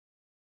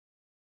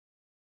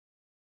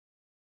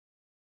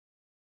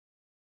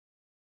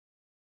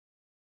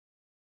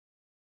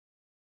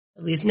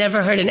We've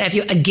never heard an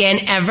FU again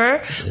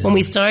ever when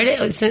we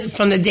started,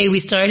 from the day we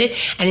started.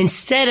 And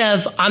instead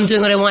of, I'm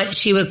doing what I want,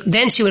 she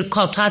would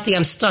call Tati,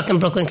 I'm stuck in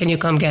Brooklyn, can you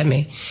come get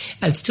me?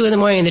 It's 2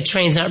 a.m. and the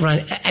train's not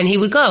running. And he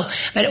would go.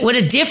 But what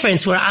a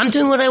difference where I'm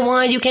doing what I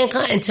want, you can't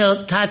come,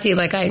 until Tati,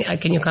 like,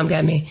 can you come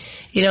get me?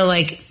 You know,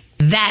 like,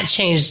 that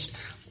changed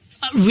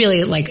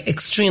really, like,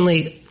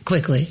 extremely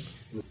quickly.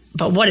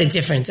 But what a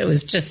difference. It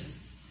was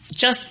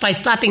just by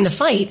stopping the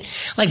fight.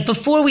 Like,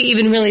 before we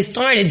even really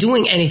started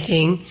doing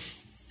anything,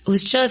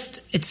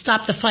 it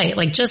stopped the fight.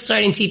 Like, just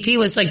starting TP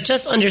was like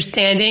just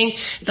understanding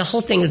the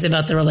whole thing is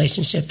about the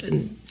relationship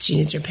and she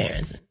needs her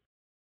parents.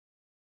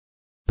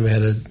 We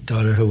had a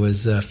daughter who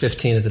was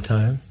 15 at the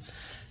time,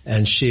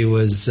 and she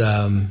was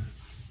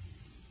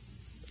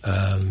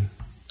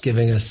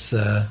giving us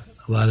a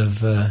lot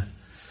of a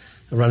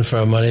run for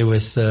our money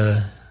with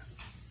a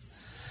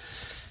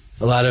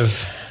lot of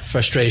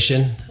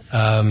frustration.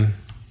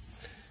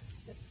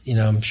 You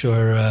know, I'm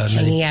sure...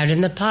 hanging out in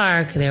the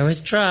park, there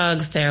was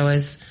drugs, there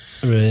was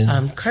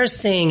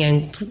cursing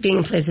and being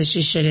in places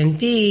she shouldn't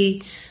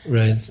be.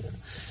 Right.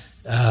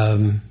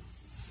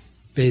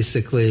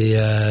 Basically...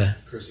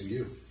 cursing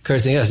you.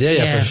 Cursing us,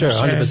 yeah, for sure,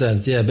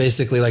 100%. Yeah,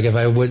 basically, like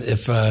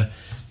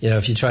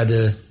if you tried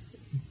to,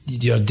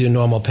 do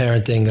normal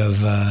parenting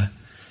of...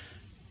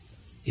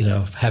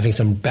 having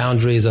some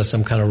boundaries or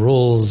some kind of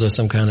rules or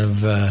some kind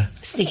of...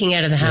 sneaking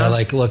out of the house.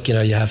 Like, look, you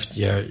have,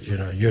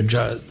 your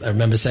job. I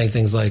remember saying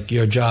things like,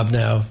 your job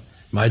now,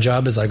 my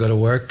job is I go to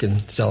work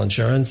and sell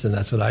insurance, and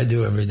that's what I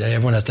do every day.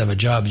 Everyone has to have a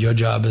job. Your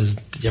job is,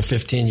 you're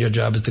 15, your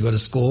job is to go to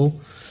school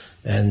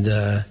and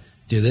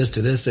do this,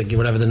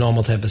 whatever the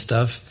normal type of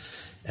stuff.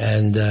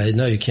 And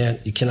no, you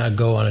cannot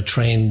go on a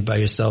train by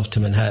yourself to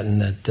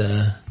Manhattan at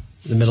the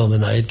middle of the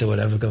night or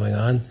whatever going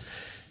on.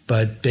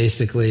 But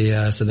basically,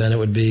 so then it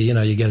would be,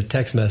 you get a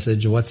text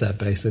message or WhatsApp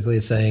basically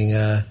saying,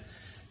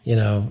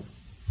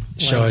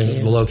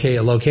 showing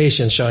a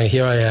location, showing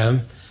here I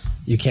am,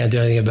 you can't do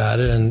anything about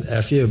it, and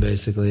F you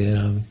basically,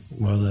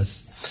 more or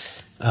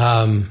less.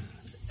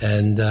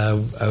 And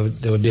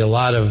there would be a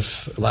lot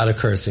of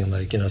cursing,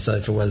 like, so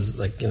if it was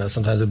like,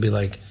 sometimes it would be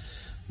like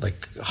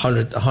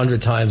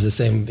 100 times the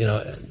same,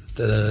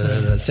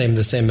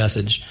 the same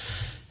message.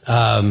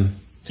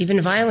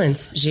 Even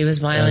violence. She was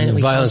violent. And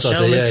we violence called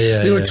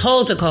also, we were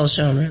told to call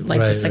Shomer.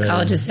 Like the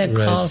psychologist said,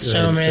 call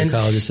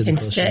Shomer.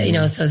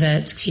 Instead, so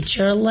that teach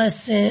her a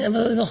lesson.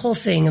 The whole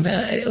thing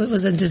it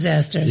was a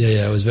disaster.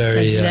 Yeah, it was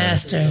very...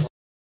 disaster.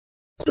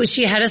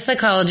 She had a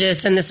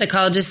psychologist, and the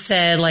psychologist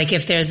said, like,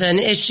 if there's an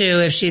issue,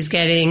 if she's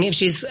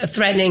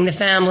threatening the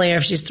family, or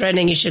if she's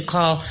threatening, you should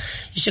call,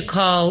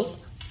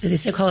 did they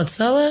say call it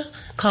Salah?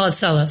 Call it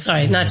Salah.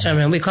 Sorry, not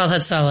Shomer. We called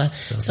it Salah.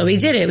 So we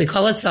did it. We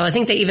called it Salah. I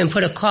think they even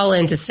put a call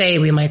in to say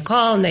we might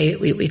call, and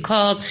we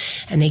called,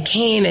 and they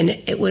came, and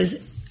it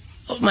was,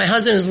 my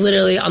husband was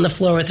literally on the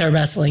floor with her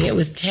wrestling. It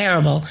was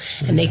terrible.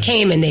 And they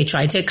came and they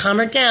tried to calm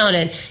her down,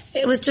 and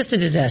it was just a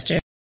disaster.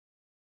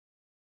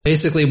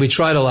 Basically, we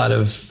tried a lot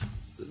of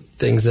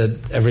things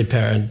that every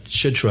parent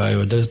should try,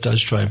 or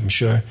does try, I'm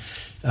sure.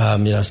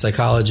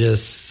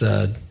 Psychologists,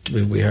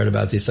 we heard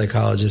about these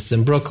psychologists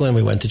in Brooklyn.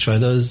 We went to try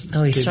those.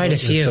 Oh, he's tried a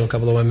few. So a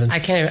couple of women. I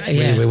can't,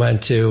 yeah. We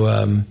went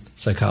to,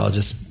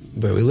 psychologists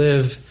where we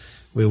live.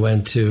 We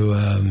went to,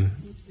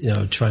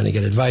 trying to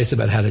get advice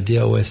about how to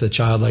deal with a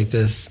child like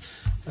this.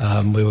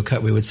 We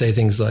would say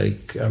things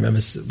like, I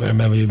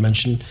remember you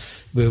mentioned,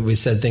 we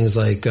said things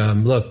like,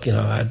 look,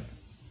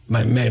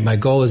 my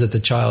goal is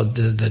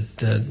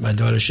that my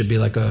daughter should be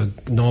like a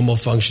normal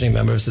functioning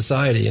member of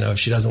society. If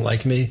she doesn't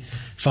like me,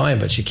 fine,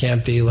 but she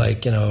can't be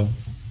like,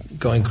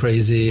 going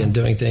crazy and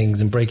doing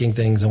things and breaking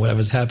things and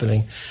whatever's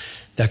happening.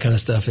 That kind of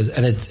stuff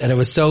and it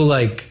was so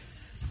like,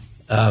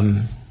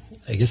 I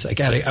guess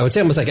like I would say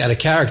almost like out of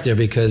character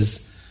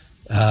because,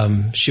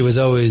 she was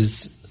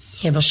always,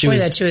 she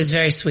was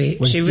very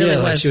sweet. She really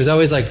was. Like, she was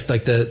always like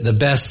the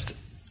best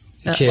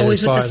kid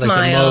always as far with as the like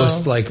smile. the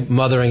most like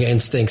mothering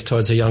instincts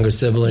towards her younger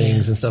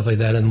siblings and stuff like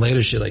that. And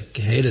later she like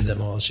hated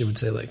them all. She would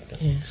say like,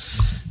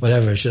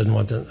 whatever, she doesn't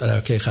want them.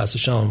 Okay, chas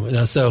v'shalom.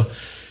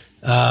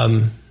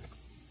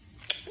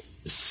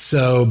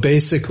 So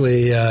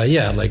basically,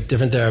 like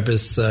different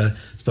therapists,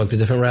 spoke to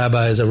different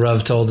rabbis. A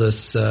Rav told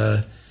us,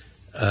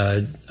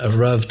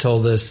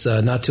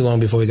 not too long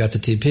before we got to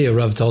TP, a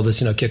Rav told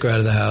us, kick her out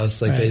of the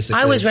house. Like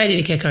basically. I was ready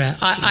to kick her out.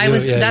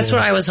 That's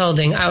where I was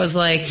holding. I was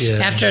like,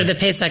 after the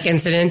Pesach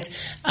incident,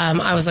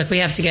 I was like, we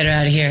have to get her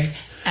out of here.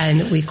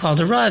 And we called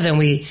a Rav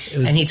and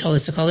he told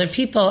us to call their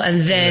people. And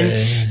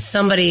then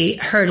somebody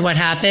heard what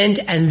happened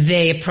and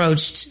they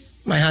approached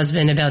my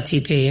husband about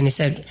TP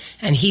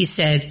and he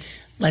said,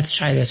 let's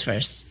try this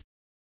first.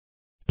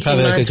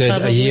 Probably like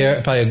months, a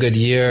year, probably a good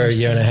year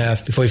and a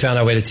half before we found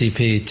our way to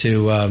TP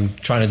to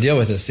trying to deal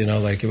with this.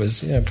 Like it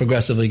was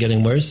progressively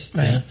getting worse.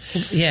 Right.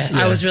 Yeah.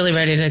 I was really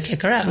ready to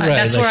kick her out. Right,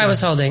 That's like, where I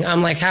was holding.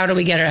 I'm like, how do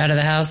we get her out of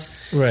the house?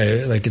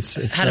 Right. Like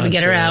it's how do we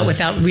get her out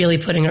without really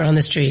putting her on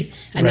the street?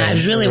 And that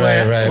was really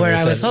where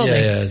I was holding.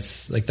 Yeah.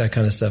 It's like that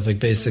kind of stuff. Like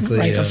basically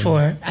right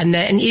before, and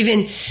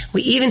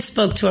we even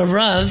spoke to a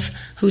Rav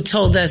who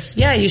told us,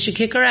 yeah, you should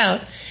kick her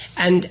out.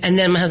 And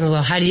then my husband,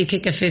 well, how do you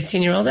kick a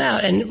 15-year-old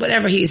out? And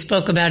whatever, he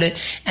spoke about it.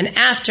 And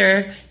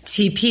after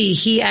TP,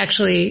 he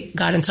actually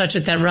got in touch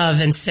with that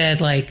Rav and said,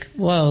 like,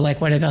 whoa,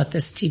 like, what about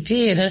this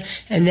TP?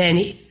 And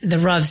then the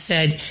Rav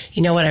said,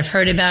 you know what, I've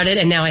heard about it,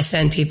 and now I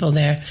send people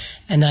there.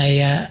 And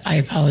I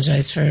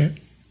apologize for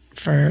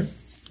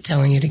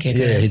telling you to kick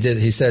her out. Yeah, he did.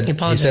 He said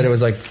it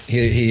was like,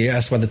 he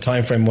asked what the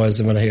time frame was,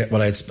 and when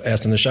I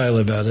asked him the Shaila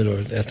about it, or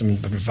asked him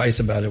advice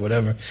about it,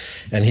 whatever.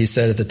 And he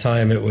said at the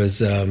time it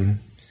was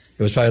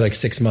probably like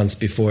 6 months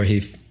before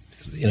he,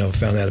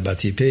 found out about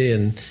TP,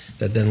 and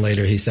that then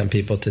later he sent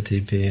people to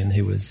TP, and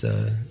he was,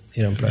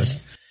 impressed.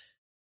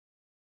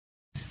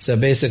 Right. So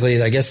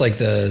basically, I guess like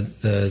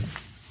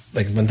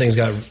like when things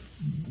got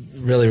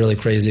really, really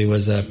crazy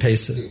was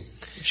Pesach.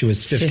 She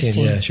was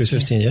 15. Yeah, she was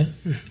 15. Yeah,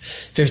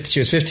 she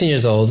was 15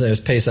 years old. It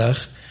was Pesach,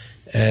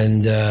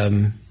 and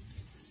I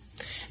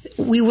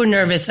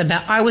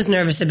was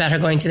nervous about her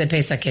going to the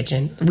Pesach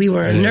kitchen. We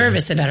were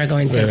nervous about her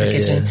going to the Pesach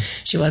kitchen. Yeah.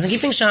 She wasn't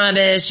keeping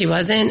Shabbos.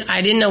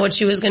 I didn't know what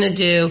she was going to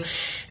do.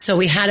 So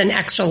we had an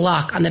extra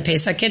lock on the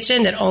Pesach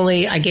kitchen that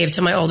only I gave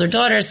to my older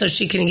daughter so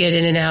she couldn't get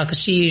in and out, because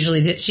she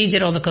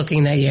did all the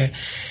cooking that year.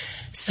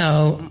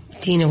 So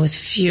Dina was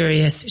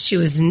furious. She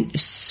was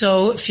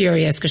so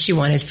furious because she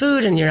wanted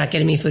food, and you're not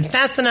getting me food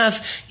fast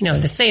enough.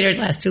 The Seder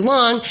lasts too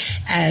long,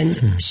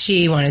 and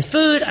she wanted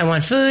food. I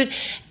want food.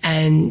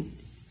 And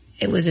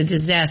it was a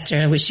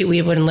disaster.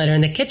 We wouldn't let her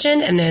in the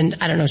kitchen, and then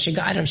I don't know if she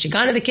got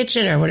into the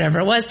kitchen or whatever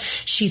it was.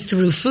 She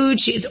threw food.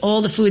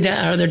 All the food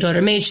that our other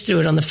daughter made, she threw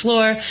it on the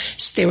floor.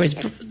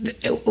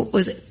 It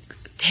was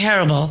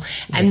terrible.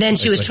 And then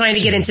she was trying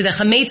to get into the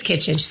Chametz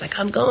kitchen. She's like,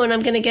 I'm going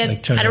to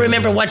get, I don't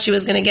remember what she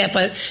was going to get,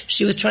 but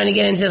she was trying to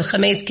get into the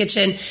Chametz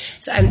kitchen.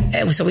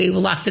 So we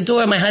locked the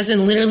door. My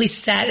husband literally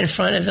sat in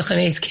front of the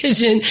Chametz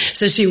kitchen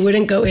so she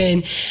wouldn't go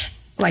in,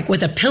 like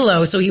with a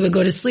pillow, so he would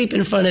go to sleep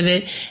in front of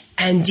it.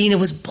 And Dina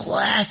was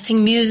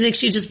blasting music.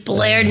 She just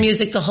blared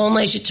music the whole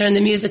night. She turned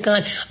the music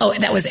on. Oh,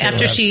 that was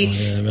after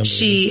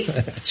she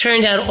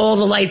turned out all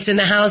the lights in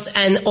the house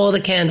and all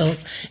the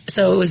candles.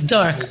 So it was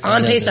dark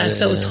on Pesach.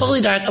 So it was totally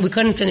dark. I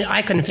couldn't finish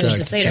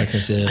the Seder.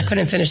 I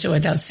couldn't finish it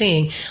without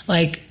seeing.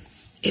 Like,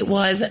 it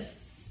was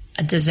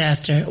a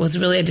disaster. It was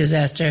really a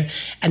disaster.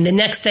 And the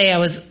next day I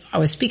was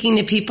speaking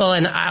to people,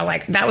 and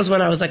that was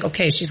when I was like,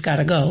 okay, she's got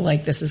to go.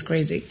 Like, this is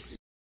crazy.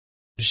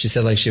 She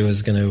said like she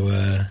was going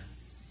to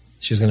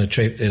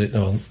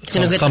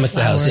hummus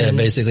the house. Yeah,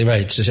 basically,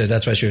 right.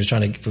 That's why she was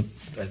trying to get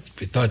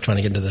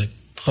into the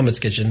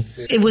hummus kitchen.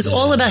 It was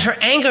all about her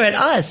anger at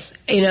us,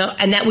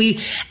 and that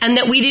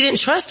we didn't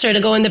trust her to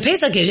go in the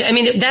Pesach kitchen. I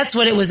mean, that's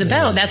what it was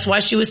about. Yeah. That's why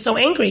she was so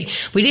angry.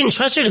 We didn't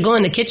trust her to go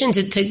in the kitchen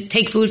to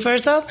take food for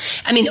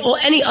herself. I mean,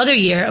 any other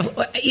year,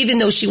 even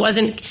though she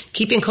wasn't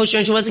keeping kosher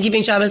and she wasn't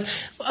keeping Shabbos,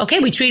 okay,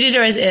 we treated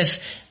her as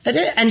if,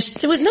 and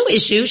there was no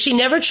issue. She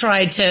never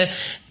tried to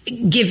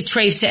give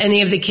treif to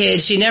any of the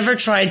kids. She never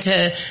tried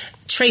to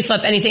treif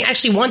up anything.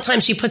 Actually, one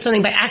time she put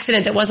something by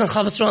accident that wasn't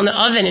chavas in the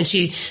oven, and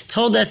she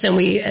told us, and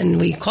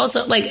we called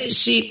something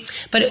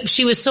but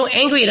she was so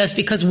angry at us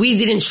because we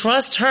didn't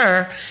trust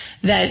her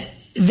that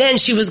then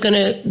she was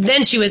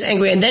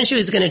angry, and then she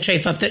was going to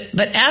treif up.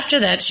 But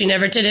after that, she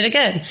never did it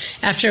again.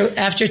 After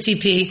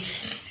TP,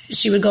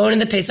 she would go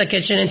into the Pesach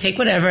kitchen and take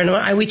whatever,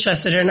 and we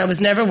trusted her, and I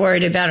was never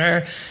worried about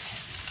her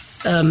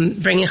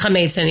bringing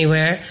chametz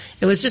anywhere.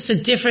 It was just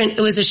it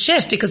was a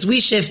shift because we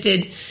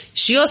shifted.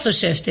 She also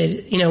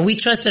shifted. We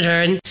trusted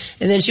her, and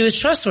then she was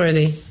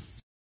trustworthy.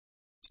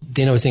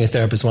 Dina was seeing a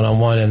therapist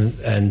one-on-one,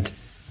 and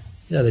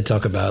they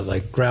talk about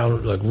like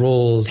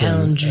rules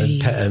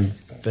boundaries. And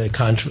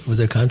was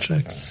there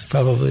contracts?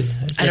 Probably.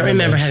 I don't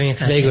remember having a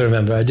contract. Vaguely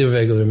remember. I do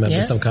vaguely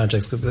remember some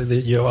contracts.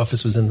 Your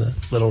office was in the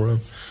little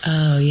room.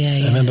 Oh,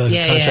 yeah. I remember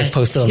the contract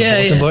posted on the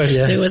bulletin board.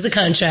 Yeah. There was a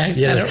contract.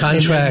 Yeah, there's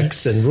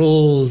contracts and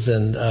rules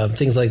and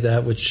things like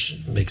that, which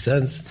makes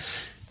sense.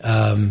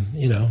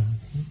 Parents,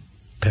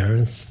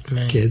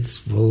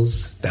 kids,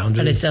 rules, boundaries.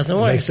 But it doesn't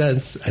work. It makes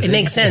sense. It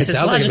makes sense. It's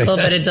logical,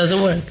 but it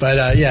doesn't work.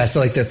 But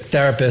so like the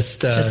therapist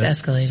just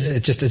escalated.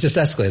 It just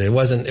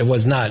escalated. It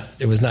was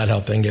not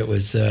helping. It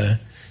was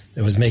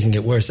making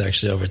it worse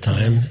actually over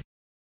time.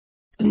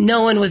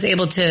 No one was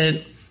able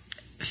to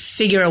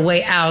figure a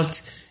way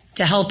out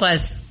to help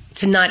us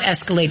to not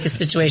escalate the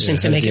situation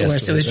to make it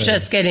worse. It was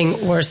just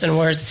getting worse and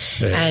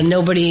worse, and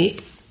nobody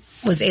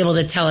was able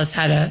to tell us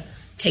how to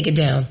take it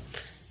down.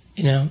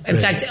 In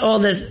fact, all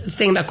the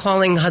thing about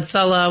calling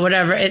Hatzalah,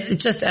 whatever,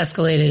 it just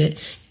escalated.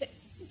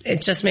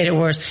 it just made it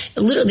worse.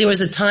 Literally, there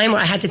was a time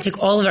where I had to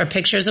take all of our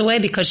pictures away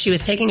because she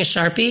was taking a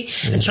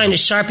Sharpie and trying to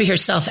Sharpie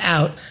herself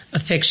out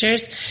of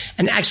pictures.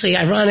 And actually,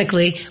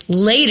 ironically,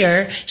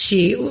 later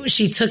she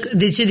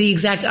did the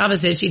exact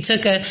opposite. She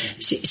took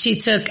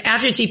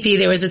after TP.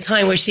 There was a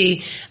time where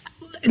she.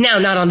 Now,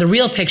 not on the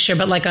real picture,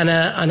 but like on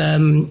a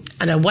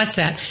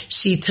WhatsApp,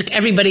 she took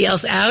everybody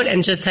else out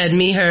and just had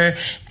me, her,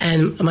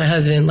 and my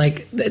husband.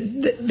 Like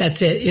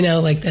that's it,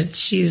 like that.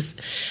 She's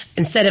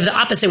instead of the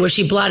opposite where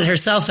she blotted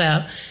herself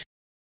out.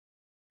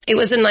 It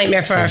was a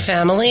nightmare for our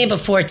family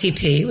before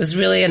TP. It was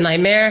really a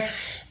nightmare.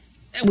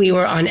 We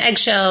were on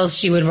eggshells.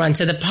 She would run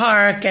to the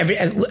park.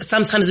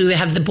 Sometimes we would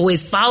have the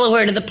boys follow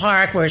her to the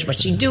park.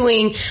 What's she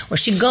doing? Where's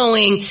she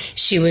going?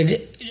 She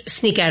would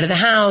sneak out of the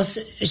house.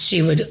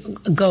 She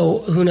would go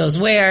who knows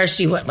where.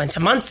 She went to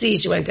Muncie.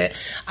 She went to,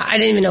 I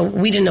didn't even know,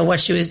 we didn't know what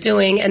she was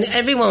doing. And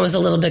everyone was a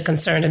little bit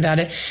concerned about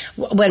it.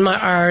 When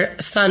our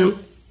son,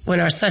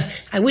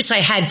 I wish I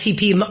had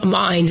TP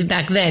mind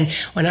back then.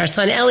 When our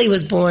son Ellie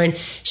was born,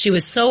 she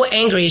was so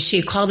angry.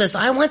 She called us,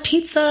 I want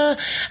pizza.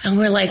 And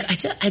we're like,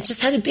 I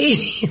just had a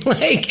baby.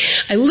 Like,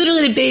 I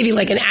literally had a baby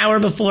like an hour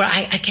before.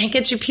 I can't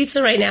get you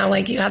pizza right now.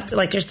 Like, you have to,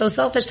 like, you're so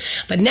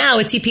selfish. But now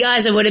with TP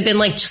eyes, it would have been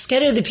like, just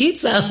get her the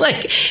pizza.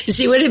 Like,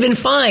 she would have been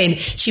fine.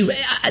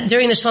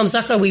 During the Shalom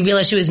Zachar, we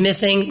realized she was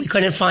missing. We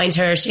couldn't find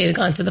her. She had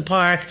gone to the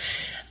park.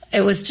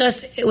 It was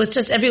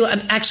just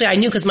everyone. Actually, I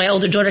knew because my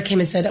older daughter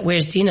came and said,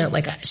 "Where's Dina?"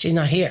 Like, she's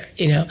not here,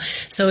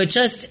 So it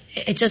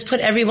just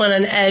put everyone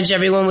on edge.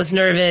 Everyone was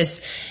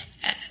nervous,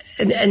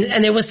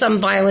 and there was some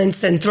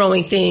violence and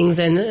throwing things,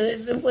 and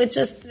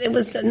it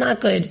was not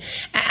good.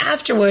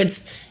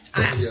 Afterwards,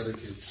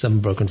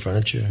 some broken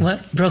furniture.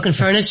 What? Broken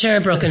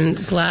furniture, broken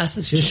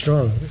glass. She's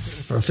strong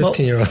for a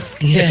 15-year-old.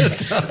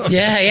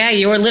 Yeah.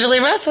 You were literally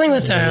wrestling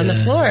with her on the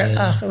floor.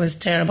 Yeah. Oh, it was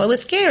terrible. It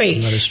was scary.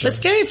 It was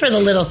scary for the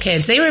little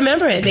kids. They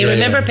remember it. They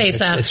remember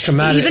Pesach. It's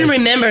traumatic. They even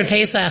remember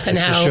Pesach and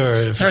how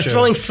they're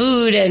throwing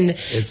food and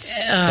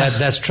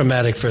that's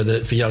traumatic for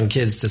young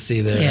kids to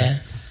see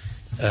their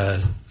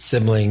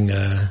sibling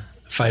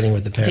fighting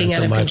with the parents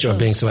so much or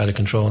being so out of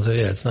control. So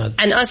it's not.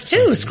 And us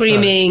too,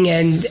 screaming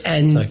and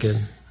it's not good.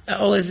 It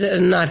was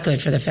not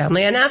good for the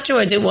family. And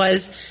afterwards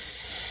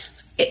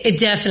it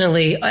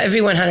definitely,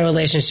 everyone had a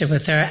relationship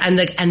with her. And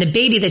the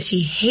baby that she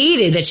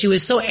hated, that she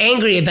was so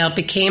angry about,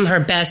 became her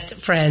best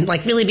friend,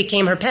 like really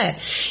became her pet.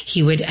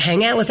 He would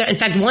hang out with her. In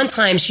fact, one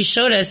time she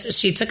showed us,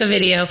 she took a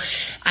video.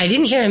 I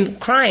didn't hear him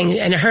crying,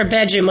 and her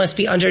bedroom must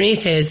be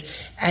underneath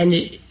his. And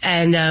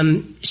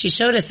she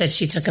showed us that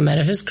she took him out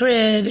of his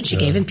crib and she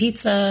gave him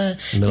pizza.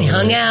 They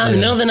hung out in the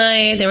middle of the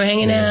night. They were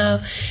hanging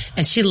out,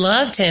 and she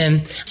loved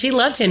him. She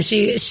would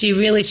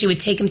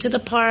take him to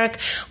the park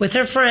with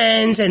her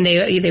friends, and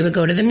they would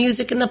go to the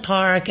music in the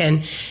park,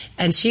 and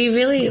she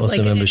really also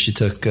remember she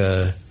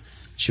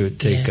would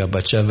take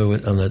Batsheva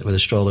with a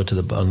stroller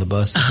on the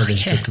bus.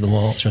 She took to the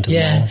mall. She went to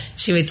the mall.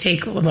 She would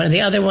take one of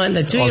the other one,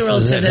 the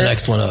 2-year-old, to the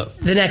next one up.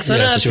 The next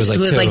one up. So she was like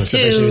two. Like so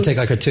she would take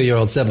like her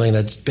 2-year-old sibling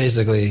that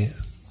basically,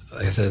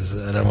 like I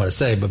said, I don't want to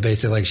say, but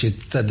basically like she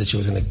said that she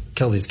was going to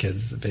kill these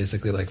kids,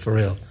 basically, like for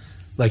real.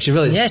 Like she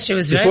really, she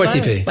was before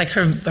very TP. Like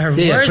her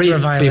words were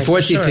violent. Before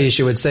TP,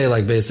 she would say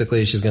like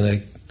basically she's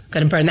going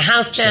to burn the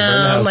house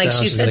down. She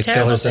she's said going to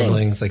kill her siblings,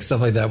 things. like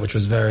stuff like that, which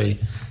was very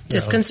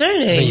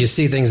disconcerting. When you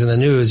see things in the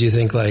news, you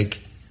think like.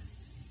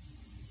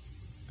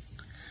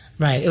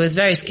 Right, it was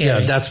very scary.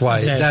 Yeah, that's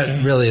why.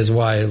 That really is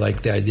why.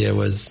 Like the idea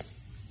was,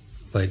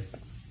 like,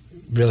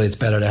 really, it's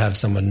better to have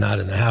someone not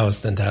in the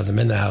house than to have them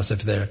in the house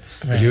if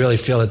you really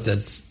feel if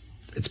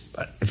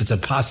it's a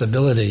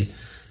possibility,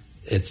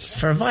 it's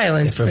for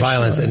violence. It's for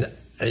violence, sure.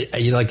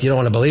 And you don't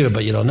want to believe it,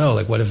 but you don't know.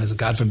 Like, what if it's,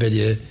 God forbid,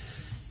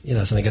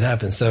 something could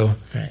happen. So,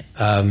 right.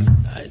 I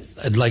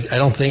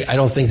don't think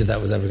that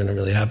was ever going to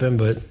really happen,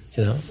 but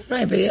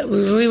Right, but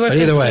we were. But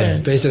either concerned.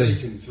 way, basically.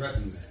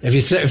 If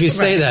you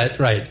say that,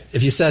 right,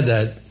 if you said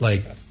that,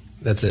 like,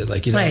 that's it.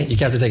 Like, you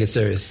have to take it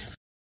serious.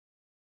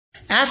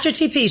 After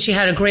TP, she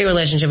had a great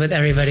relationship with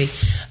everybody.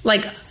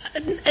 Like,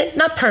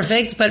 not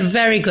perfect, but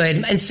very good.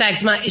 In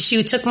fact,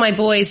 she took my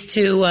boys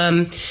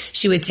to,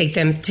 she would take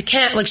them to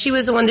camp. Like, she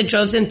was the one that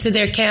drove them to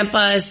their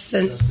campus,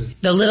 and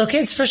the little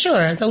kids, for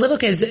sure. The little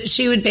kids,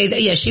 she would bathe.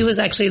 Yeah, she was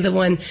actually the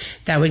one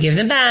that would give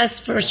them baths,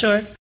 for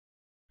sure.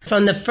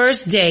 From the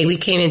first day we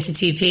came into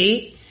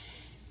TP,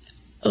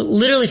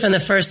 literally from the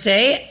first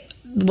day,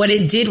 what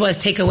it did was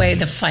take away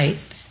the fight.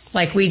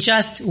 Like we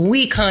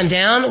calmed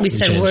down. We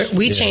said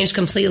we changed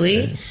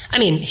completely. Yeah. I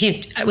mean,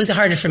 it was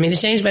harder for me to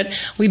change, but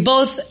we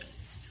both,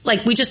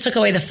 we just took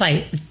away the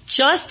fight.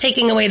 Just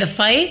taking away the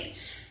fight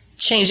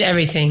changed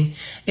everything.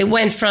 It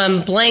went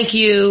from blank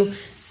you,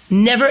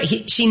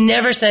 she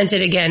never sent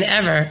it again,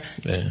 ever.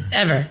 Yeah.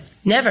 Ever.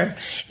 Never.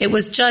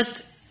 We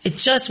just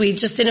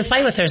didn't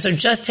fight with her. So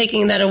just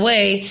taking that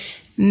away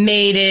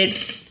made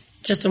it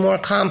just a more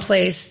calm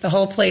place. The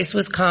whole place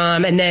was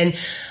calm. And then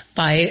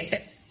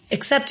by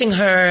accepting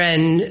her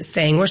and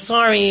saying we're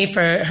sorry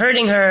for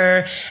hurting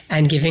her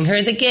and giving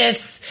her the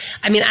gifts.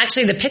 I mean,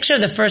 actually the picture of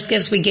the first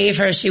gifts we gave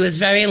her, she was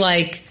very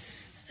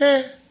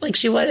Like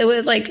she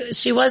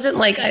wasn't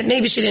like,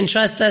 maybe she didn't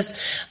trust us,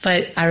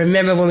 but I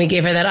remember when we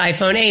gave her that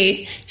iPhone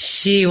 8,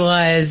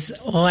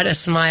 what a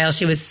smile.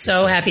 She was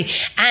so happy.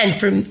 And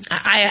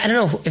I don't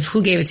know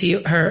who gave it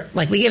to her,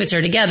 like we gave it to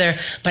her together,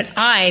 but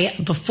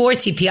before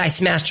TP, I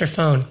smashed her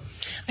phone.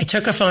 I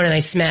took her phone and I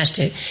smashed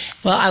it.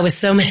 Well, I was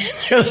so mad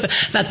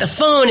about the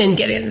phone and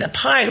getting in the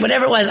park,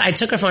 whatever it was. I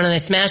took her phone and I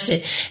smashed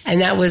it. And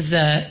that was,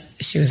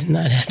 she was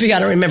not happy. I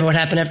don't remember what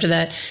happened after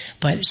that,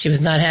 but she was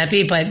not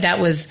happy. But that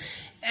was,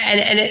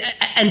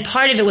 and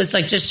part of it was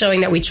like just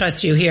showing that we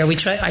trust you. Here,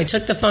 I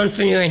took the phone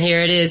from you, and here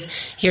it is.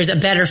 Here's a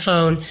better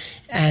phone,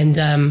 and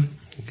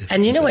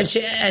you know what?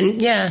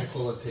 Yeah. I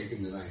call it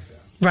taking the knife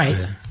out. Right,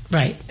 yeah.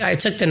 Right.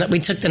 We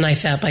took the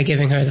knife out by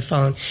giving her the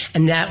phone,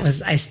 and that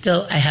was. I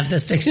have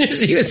this picture.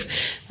 She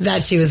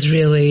was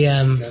really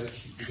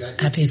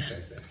happy.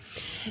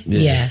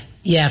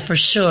 Yeah, for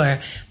sure.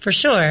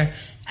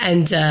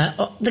 And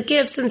the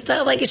gifts and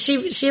stuff, like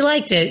she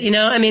liked it. You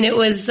know, I mean, it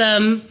was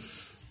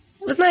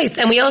nice.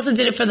 And we also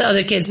did it for the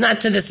other kids,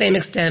 not to the same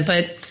extent,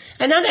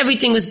 and not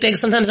everything was big.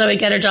 Sometimes I would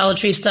get her Dollar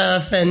Tree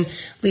stuff and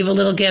leave a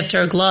little gift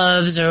or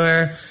gloves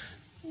or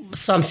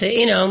something,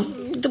 you know.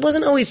 There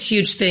wasn't always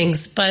huge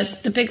things,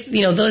 but the big,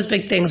 you know, those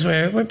big things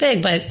were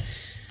big, but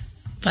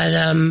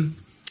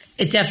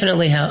it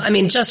definitely helped. I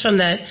mean, just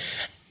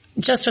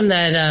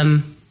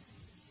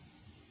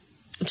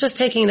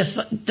taking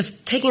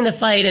the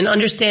fight and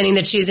understanding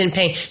that she's in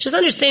pain. Just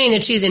understanding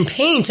that she's in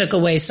pain took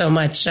away so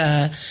much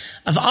of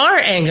our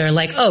anger.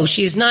 Like, oh,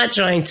 she's not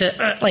trying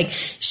to, like,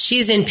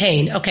 she's in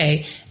pain.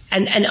 Okay.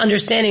 And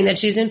understanding that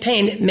she's in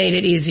pain made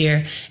it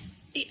easier.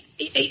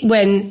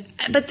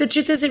 But the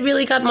truth is it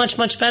really got much,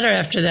 much better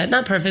after that.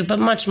 Not perfect, but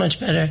much, much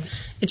better.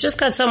 It just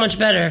got so much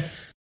better.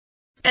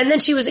 And then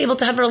she was able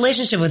to have a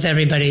relationship with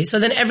everybody. So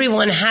then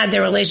everyone had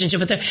their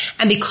relationship with her.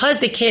 And because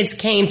the kids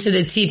came to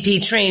the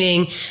TP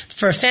training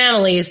for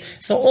families,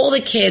 so all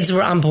the kids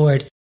were on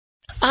board.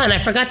 And I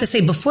forgot to say,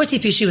 before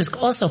TP, she was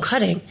also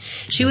cutting.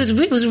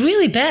 It was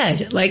really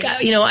bad. Like,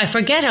 you know, I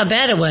forget how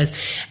bad it was.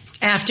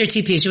 After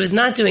TP, she was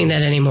not doing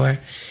that anymore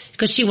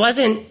because she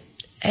wasn't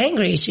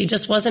angry. She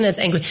just wasn't as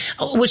angry.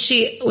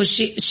 She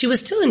was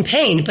still in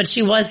pain, but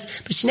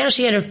now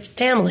she had her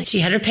family. She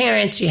had her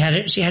parents. She had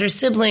her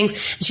siblings.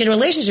 And she had a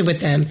relationship with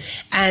them.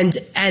 And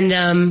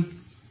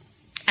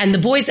the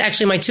boys,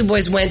 actually, my two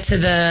boys went to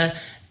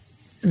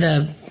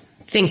the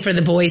thing for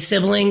the boys'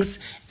 siblings,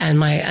 and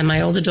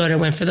my older daughter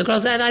went for the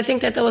girls. And I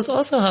think that was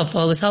also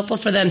helpful. It was helpful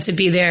for them to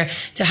be there,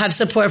 to have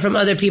support from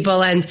other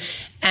people, and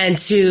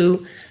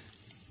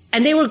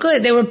they were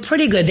good. They were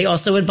pretty good. They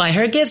also would buy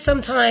her gifts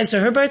sometimes for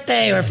her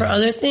birthday or for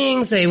other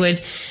things. They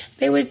would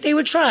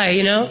try,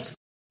 you know.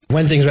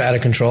 When things were out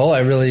of control,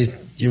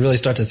 you really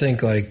start to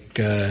think like,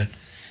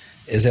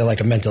 is there like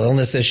a mental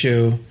illness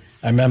issue?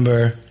 I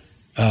remember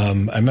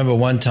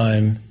one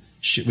time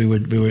we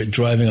were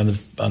driving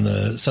on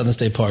the Southern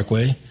State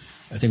Parkway.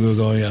 I think we were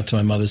going out to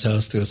my mother's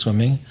house to go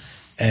swimming,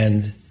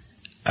 and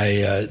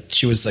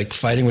she was like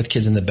fighting with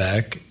kids in the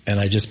back, and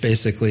I just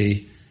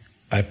basically.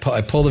 I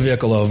pulled the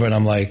vehicle over and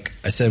I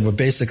said, I'm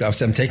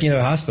taking you to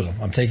a hospital.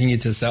 I'm taking you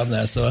to South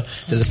Nassau.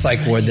 There's a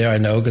psych ward there, I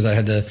know, because I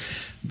had to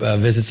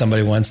visit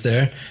somebody once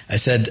there. I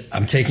said,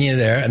 I'm taking you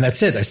there, and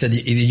that's it. I said,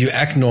 either you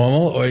act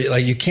normal or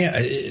like you can't.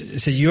 I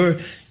said,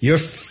 you're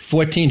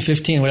 14,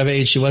 15, whatever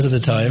age she was at the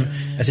time.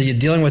 I said, you're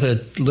dealing with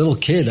a little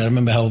kid. I don't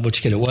remember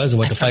which kid it was or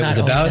what the fight was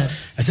about.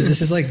 I said,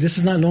 this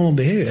is not normal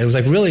behavior. It was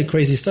like really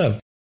crazy stuff.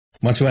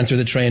 Once we went through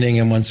the training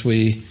and once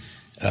we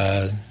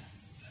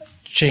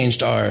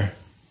changed our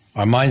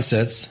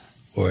mindsets,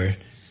 or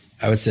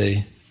I would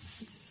say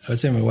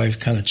my wife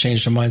kind of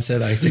changed her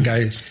mindset. I think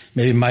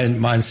maybe my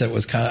mindset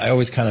was I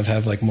always kind of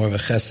have like more of a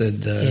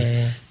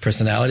chesed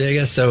personality, I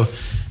guess. So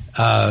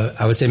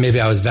I would say maybe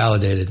I was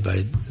validated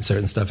by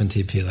certain stuff in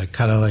TP, like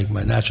kind of like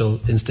my natural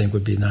instinct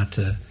would be not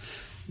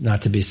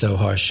to be so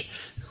harsh.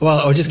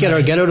 Well, or just get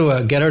her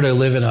to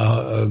live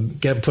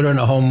put her in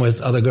a home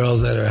with other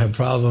girls that have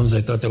problems.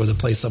 I thought there was a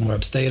place somewhere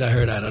upstate. I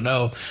heard, I don't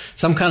know,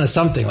 some kind of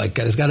something like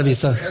there's got to be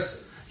some.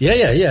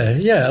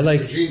 Yeah.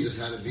 Like, dreamed of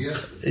how to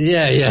de-escalate.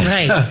 Yeah.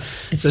 Right.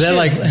 So then,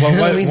 like,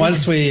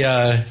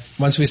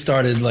 once we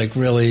started, like,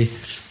 really,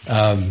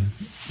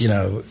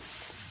 the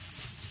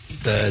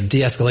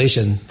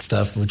de-escalation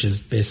stuff, which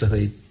is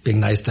basically being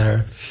nice to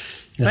her.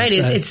 Right.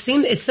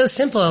 It's so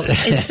simple.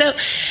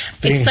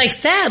 It's like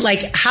sad.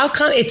 Like, how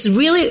come it's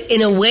really,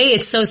 in a way,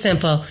 it's so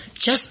simple.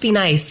 Just be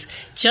nice.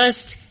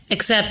 Just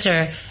accept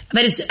her.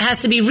 But it has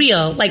to be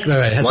real. Like,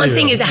 right, one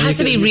thing is it has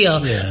to be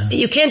real. Yeah.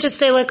 You can't just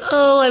say like,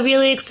 oh, I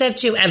really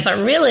accept you. But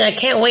really, I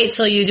can't wait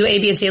till you do A,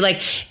 B, and C. Like,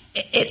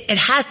 it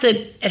has,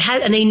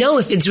 and they know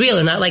if it's real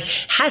or not. Like,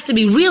 has to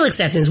be real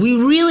acceptance. We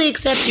really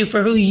accept you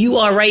for who you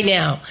are right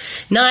now.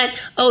 Not,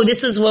 oh,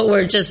 this is what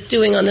we're just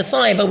doing on the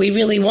side, but we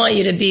really want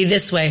you to be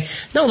this way.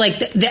 No, like,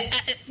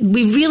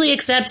 we really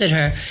accepted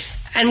her.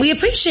 And we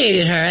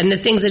appreciated her and the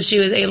things that she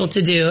was able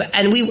to do.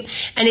 And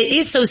it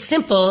is so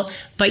simple,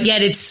 but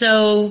yet it's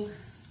so,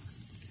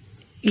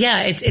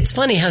 Yeah, it's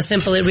funny how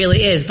simple it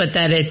really is, but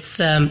that it's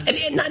not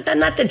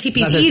that TP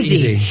is Not that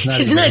easy.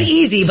 It's not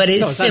easy, but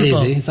it's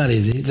simple. It's not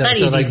easy. It's not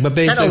easy. But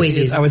basically, not always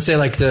easy. I would say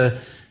like the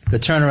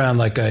turnaround,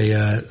 like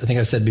I think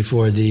I've said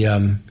before,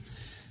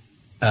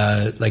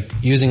 like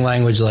using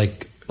language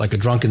like a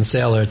drunken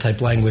sailor type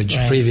language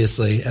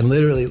previously, and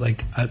literally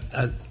like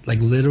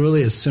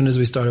literally as soon as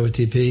we started with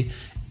TP,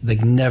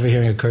 like never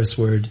hearing a curse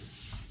word,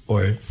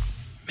 or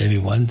maybe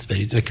once,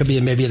 maybe it could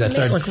be maybe at a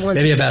third,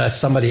 maybe about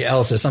somebody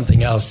else or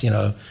something else,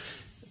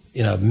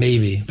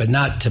 maybe, but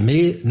not to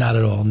me, not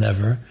at all,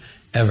 never,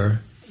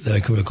 ever that I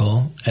could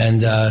recall,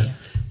 and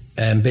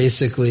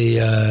basically,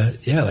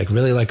 like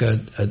really like a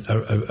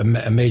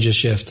major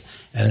shift,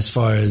 and as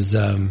far as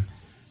knowing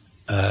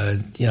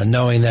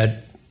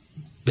that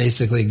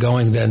basically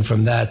going then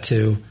from that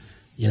to,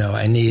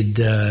 I need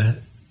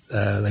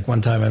like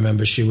one time I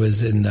remember she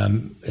was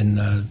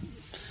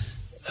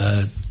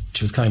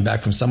she was coming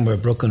back from somewhere,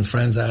 Brooklyn,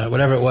 friends,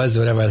 whatever was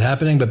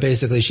happening. But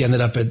basically, she ended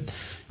up at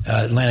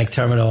Atlantic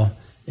Terminal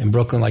in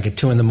Brooklyn like at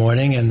 2 a.m,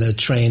 and the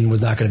train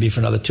was not going to be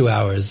for another 2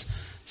 hours.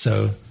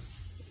 So,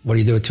 what do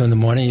you do at 2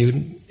 a.m? I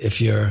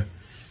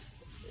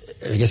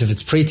guess if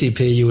it's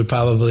pre-TP, you would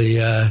probably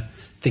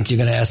think you're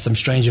going to ask some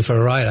stranger for a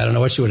ride. I don't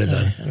know what she would have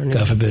done.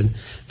 God forbid.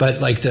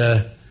 But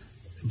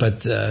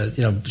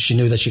she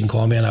knew that she can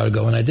call me, and I would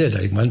go, and I did.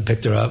 I went,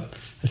 picked her up.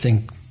 I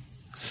think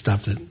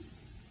stopped at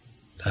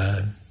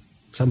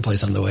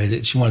someplace on the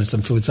way. She wanted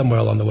some food somewhere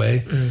along the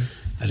way.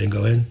 I didn't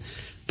go in,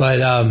 but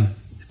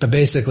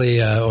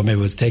basically, or maybe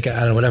it was takeout. I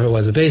don't know, whatever it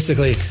was. But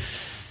basically,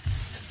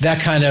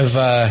 that kind of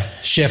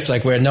shift,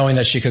 like where knowing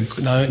that she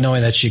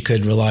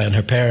could rely on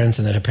her parents,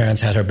 and that her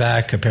parents had her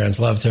back. Her parents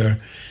loved her.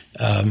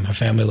 Her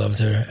family loved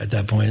her at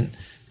that point,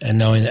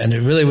 and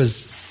it really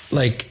was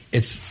like,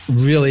 it's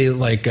really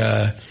like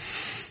it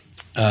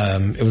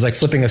was like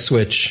flipping a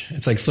switch.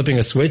 It's like flipping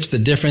a switch. The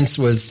difference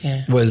was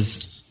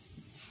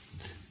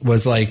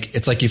like,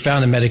 it's like you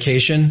found a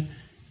medication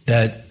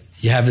that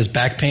you have this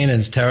back pain and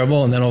it's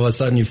terrible, and then all of a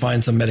sudden you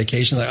find some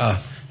medication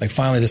like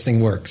finally this thing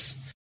works.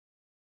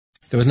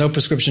 There was no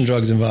prescription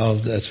drugs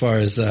involved as far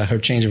as her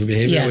change of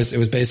behavior. Yeah. It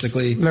was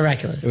basically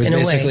miraculous. It was in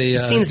basically, a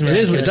way. It seems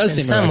miraculous. It does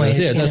seem miraculous.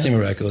 Ways, it does seem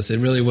miraculous. It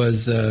really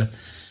was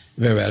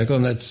very radical,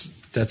 and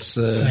that's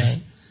why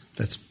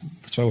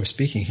we're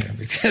speaking here,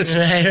 because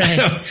I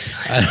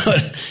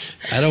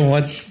don't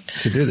want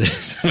to do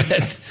this,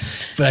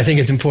 but I think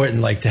it's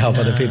important, like, to help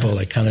other people,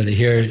 like, kind of to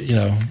hear,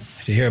 to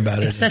hear about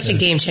it. It's such a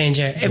game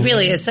changer. It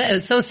really is.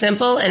 It's so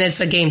simple, and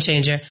it's a game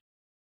changer.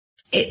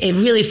 It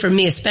really, for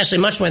me, especially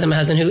much more than my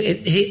husband, who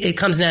it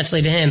comes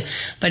naturally to him,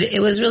 but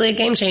it was really a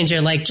game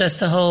changer. Like,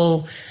 just the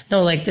whole,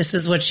 this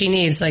is what she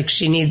needs. Like,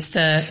 she needs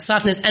the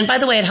softness. And by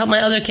the way, it helped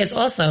my other kids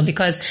also,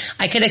 because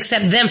I could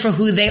accept them for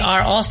who they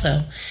are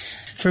also.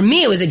 For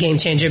me, it was a game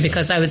changer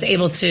because I was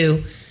able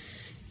to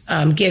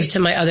give to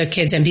my other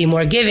kids and be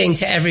more giving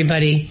to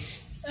everybody,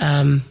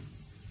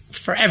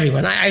 for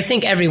everyone. I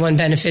think everyone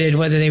benefited,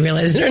 whether they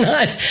realized it or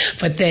not.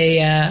 But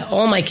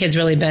all my kids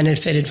really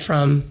benefited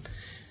from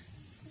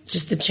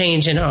just the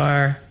change in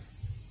our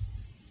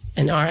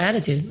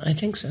attitude. I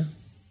think so.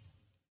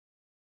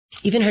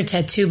 Even her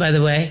tattoo, by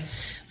the way,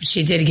 which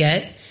she did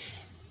get,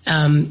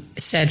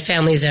 said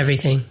 "family is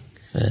everything,"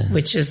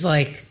 which is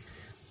like,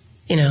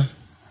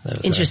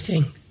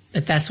 interesting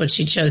that's what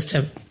she chose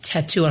to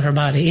tattoo on her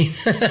body.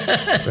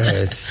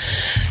 Right.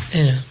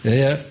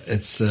 Yeah,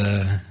 it's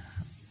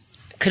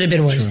could have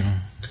been worse. True.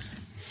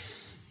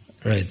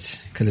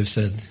 Right. Could have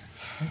said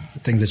the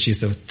things that she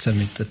used to send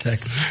me the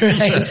text.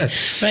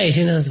 Right.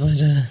 Who knows what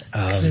could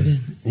have been.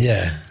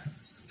 Yeah.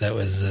 That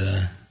was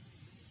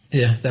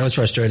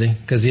frustrating,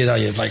 because you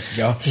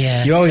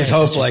always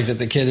hope like that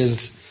the kid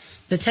is.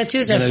 The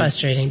tattoos are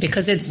frustrating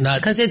because it's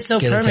so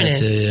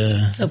permanent.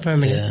 It's so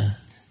permanent. Yeah.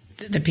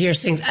 The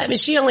piercings. I mean,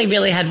 she only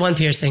really had one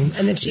piercing,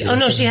 and then she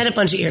had a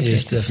bunch of ear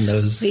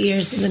piercings. The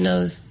ears and the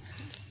nose.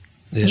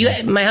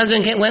 Yeah. My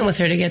husband went with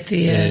her to get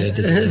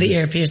the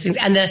ear piercings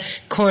and the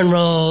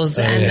cornrows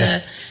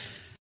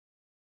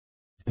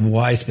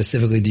Why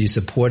specifically do you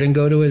support and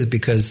go to it?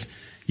 Because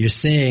you're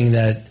seeing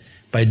that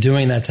by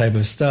doing that type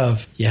of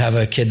stuff, you have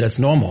a kid that's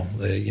normal,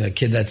 a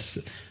kid that's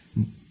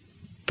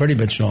pretty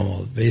much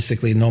normal,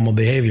 basically normal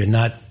behavior,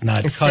 not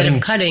cutting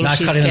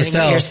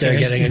themselves, they're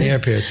getting an ear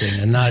piercing,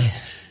 and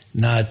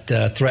not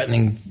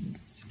threatening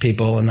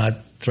people, and not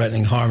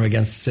threatening harm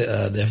against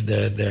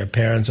their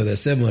parents or their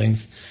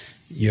siblings.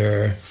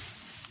 You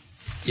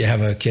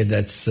have a kid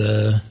that's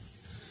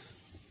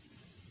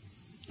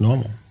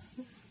normal.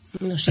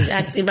 No, she's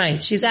acting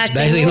right. She's acting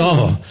basically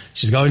normal.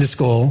 She's going to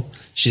school.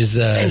 She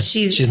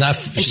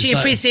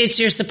appreciates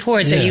your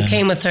support that you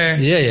came with her.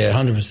 Yeah,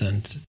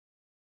 100%.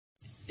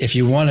 If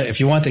you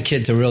want the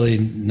kid to really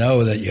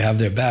know that you have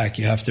their back,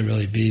 you have to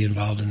really be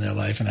involved in their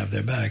life and have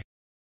their back.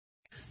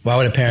 Why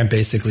would a parent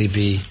basically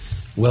be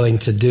willing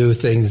to do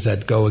things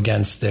that go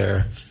against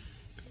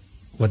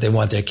what they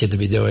want their kid to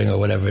be doing, or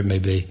whatever it may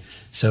be?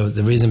 So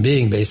the reason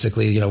being,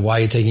 basically, why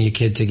are you taking your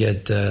kid to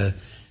get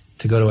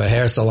to go to a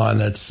hair salon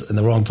that's in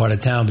the wrong part of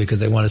town because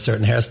they want a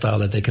certain hairstyle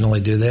that they can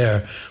only do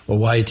there, or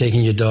why are you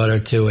taking your daughter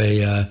to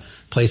a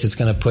place that's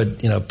going to put,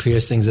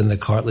 piercings in the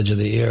cartilage of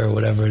the ear or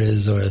whatever it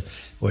is, or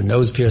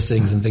nose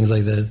piercings and things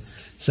like that.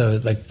 So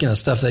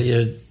stuff that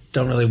you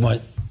don't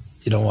want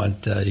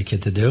your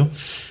kid to do.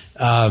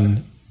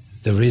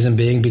 The reason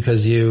being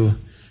because you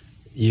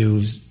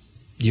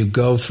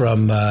go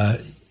from,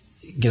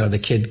 the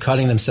kid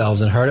cutting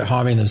themselves and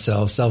harming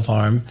themselves,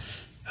 self-harm,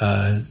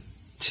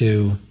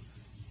 to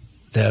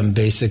them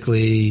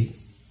basically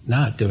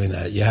not doing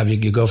that.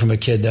 You go from a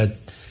kid that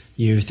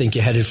you think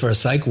you're headed for a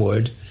psych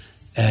ward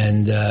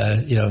and,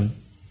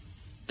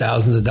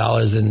 thousands of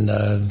dollars in,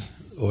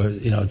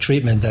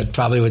 treatment that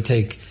probably would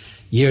take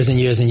years and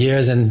years and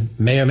years and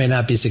may or may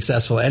not be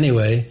successful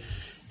anyway.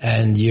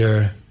 And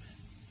you're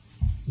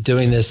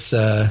doing this,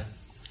 so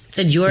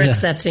you're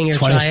accepting your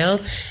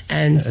child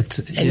and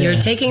you're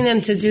taking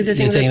them to do the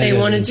things that they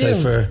want to do.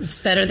 It's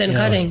better than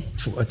cutting.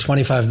 A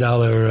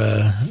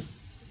 $25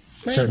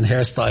 certain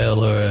hairstyle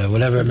or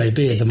whatever it may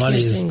be. The money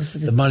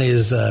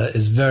is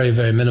very,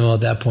 very minimal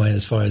at that point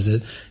as far as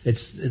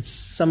it's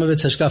some of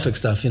it's hashkafic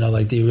stuff,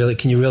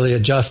 can you really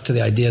adjust to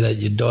the idea that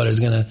your daughter is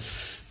going to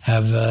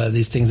have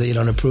these things that you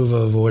don't approve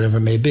of or whatever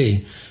it may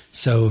be.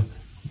 So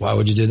why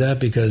would you do that?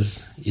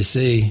 Because you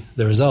see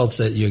the results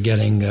that you're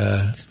getting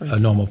a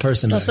normal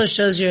person. It also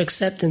shows your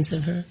acceptance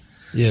of her.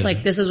 Yeah.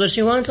 Like, this is what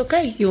she wants.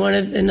 Okay. You want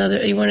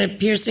a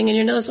piercing in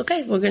your nose?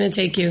 Okay. We're going to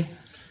take you.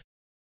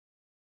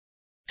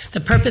 The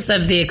purpose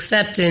of the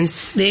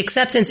acceptance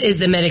is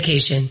the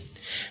medication.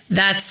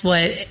 That's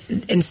what,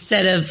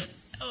 instead of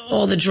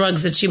all the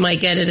drugs that she might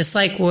get at a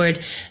psych ward,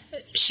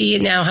 she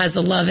now has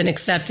the love and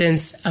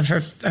acceptance of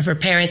her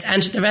parents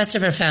and the rest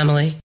of her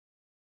family.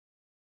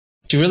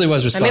 She really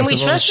was responsible. We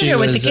trusted her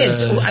with the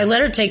kids. I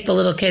let her take the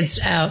little kids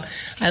out.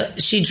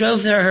 She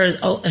drove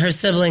her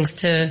siblings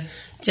to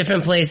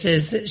different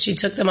places. She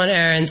took them on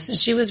errands.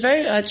 She was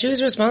she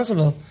was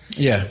responsible.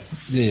 Yeah.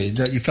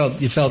 You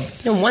felt.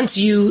 Once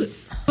you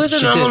was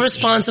a normal,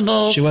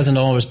 responsible. She was a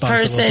normal,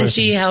 responsible person.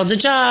 She held a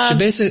job.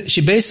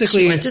 She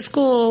basically went to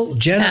school.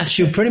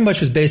 She pretty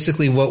much was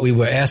basically what we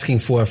were asking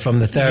for from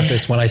the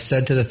therapist. When I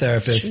said to the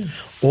therapist,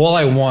 all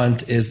I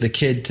want is the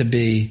kid to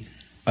be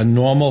a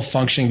normal,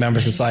 functioning member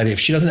of society. If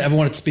she doesn't ever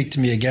want to speak to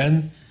me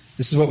again,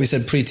 this is what we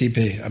said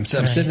pre-TP. I'm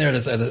sitting there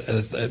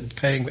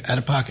paying out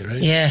of pocket, right?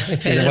 Yeah, we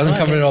paid it wasn't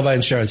covered at all by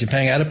insurance. You're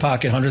paying out of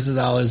pocket hundreds of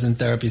dollars in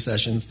therapy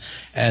sessions,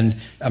 and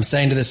I'm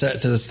saying to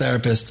this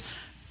therapist,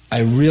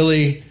 I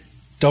really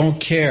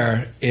don't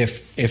care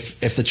if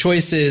the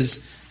choice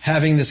is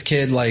having this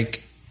kid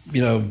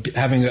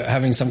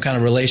having some kind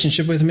of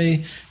relationship with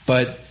me,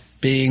 but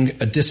being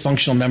a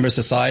dysfunctional member of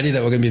society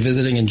that we're going to be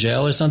visiting in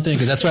jail or something,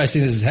 because that's where I see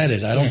this is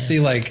headed. I don't see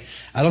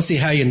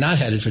how you're not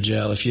headed for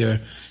jail if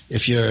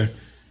you're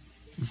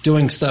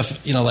doing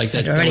stuff, like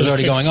that was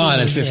already going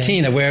on at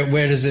 15. And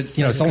where does it,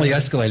 it's only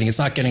escalating. It's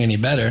not getting any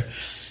better.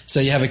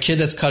 So you have a kid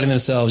that's cutting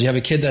themselves. You have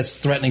a kid that's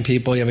threatening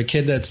people. You have a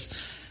kid that's,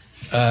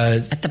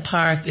 at the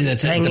park,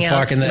 that's at the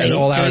park and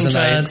all hours of the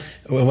night,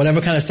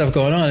 whatever kind of stuff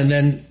going on. And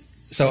then,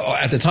 so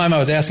at the time I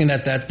was asking I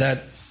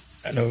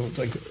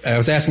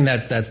was asking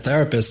that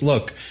therapist,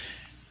 look,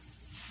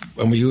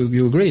 when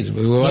you agreed,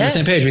 we were on the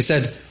same page. We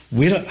said,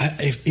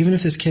 even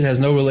if this kid has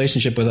no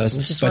relationship with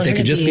us, but they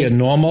could just be a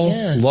normal,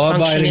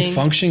 law-abiding,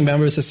 functioning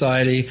member of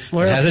society,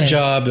 has a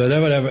job,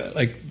 whatever,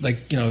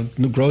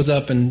 grows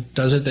up and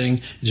does her thing.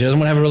 She doesn't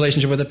want to have a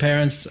relationship with her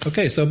parents.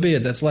 Okay, so be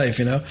it. That's life,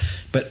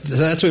 But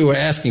that's what we were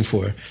asking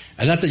for.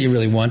 And not that you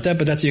really want that,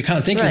 but that's what you're kind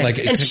of thinking. Right.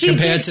 And she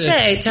did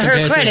say, to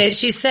her credit,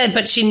 she said,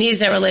 but she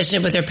needs that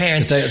relationship with her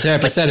parents. The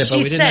therapist said it, but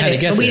we didn't know how to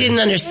get there. We didn't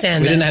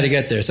understand We didn't know how to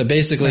get there. So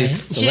basically,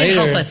 she didn't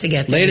help us to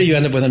get there. Later you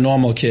end up with a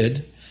normal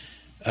kid,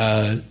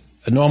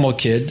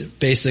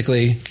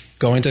 basically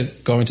going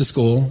to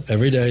school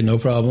every day, no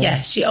problem. Yeah,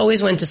 she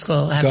always went to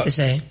school, I have to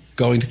say.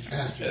 Going to,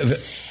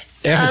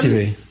 after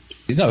TV.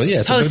 No,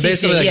 yeah. So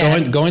basically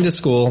going to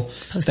school,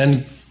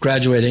 then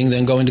graduating,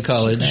 then going to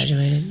college. She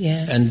graduated,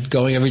 yeah. And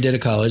going every day to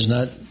college,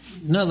 not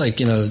not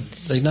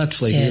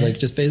flaky,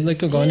 just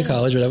basically going to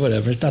college,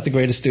 whatever. Not the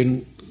greatest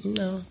student.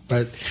 No.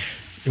 But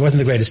he wasn't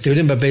the greatest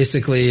student, but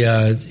basically,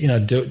 but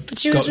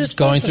she was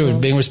going through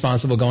being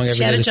responsible, going every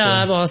day to school. She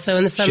had a job also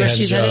in the summer.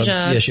 She's had a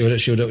job. Yeah,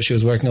 she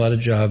was working a lot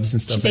of jobs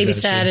and stuff. She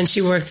babysat and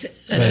she worked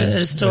at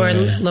a store,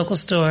 local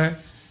store.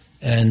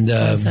 And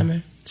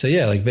summer. So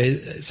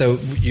so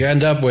you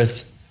end up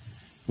with,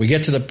 we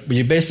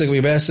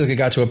basically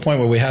got to a point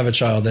where we have a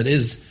child that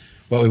is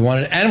what we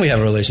wanted, and we have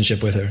a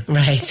relationship with her.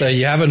 Right. So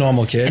you have a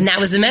normal kid, and that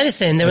was the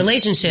medicine, the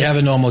relationship. You have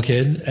a normal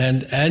kid,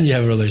 and you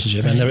have a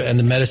relationship, right. and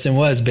the medicine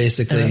was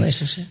basically the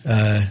relationship.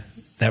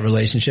 That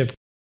relationship.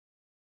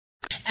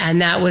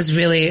 And that was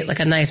really like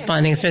a nice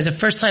bonding experience. The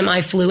first time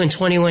I flew in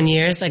 21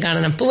 years, I got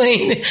on a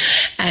plane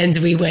and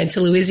we went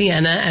to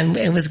Louisiana, and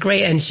it was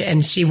great. And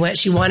she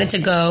wanted to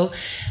go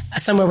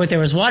somewhere where there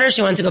was water.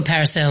 She wanted to go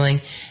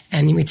parasailing,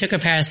 and we took her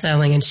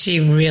parasailing, and she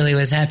really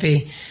was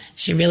happy.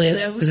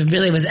 It was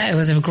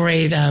a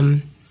great,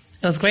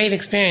 It was a great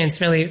experience,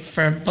 really,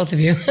 for both of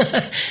you,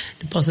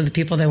 both of the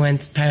people that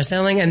went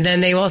parasailing, and then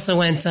they also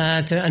went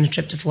on a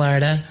trip to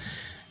Florida.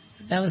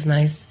 That was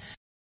nice.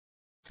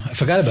 I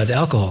forgot about the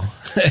alcohol.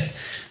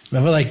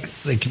 Remember, like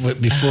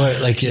before,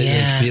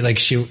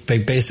 she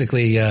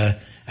basically. I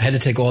had to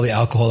take all the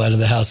alcohol out of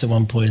the house at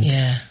one point,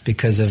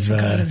 because of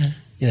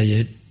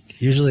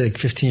usually like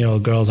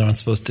 15-year-old girls aren't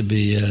supposed to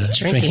be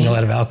drinking a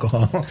lot of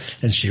alcohol,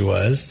 and she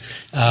was,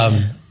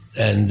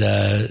 and.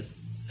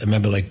 I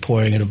remember like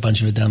pouring a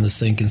bunch of it down the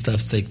sink and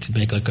stuff to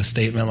make like a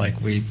statement. I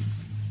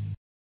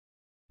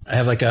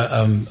have like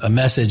a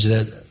message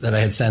that I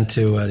had sent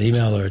to an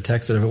email or a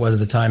text, whatever it was at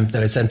the time,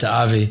 that I sent to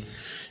Avi.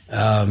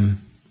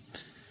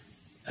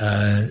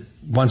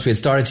 Once we had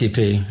started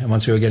TP and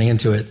once we were getting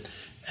into it,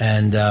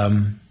 and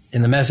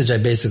in the message I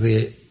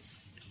basically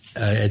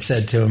had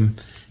said to him,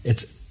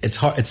 it's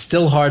hard. It's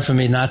still hard for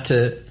me not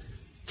to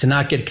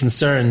not get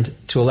concerned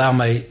to allow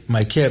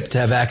my kip to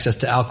have access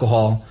to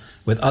alcohol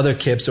with other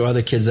kips or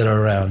other kids that are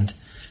around.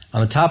 On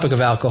the topic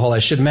of alcohol, I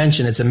should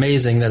mention it's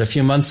amazing that a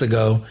few months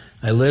ago,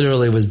 I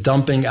literally was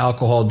dumping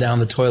alcohol down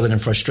the toilet in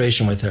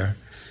frustration with her.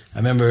 I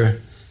remember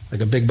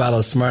like a big bottle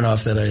of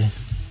Smirnoff that I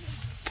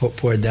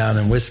poured down,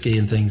 and whiskey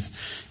and things.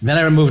 And then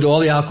I removed all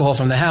the alcohol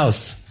from the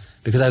house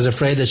because I was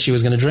afraid that she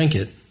was going to drink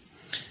it.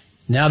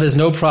 Now there's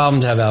no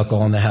problem to have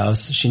alcohol in the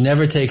house. She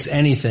never takes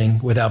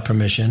anything without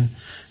permission.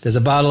 There's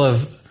a bottle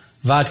of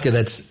vodka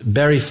that's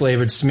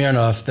berry-flavored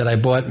Smirnoff that I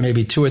bought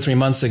maybe 2 or 3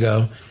 months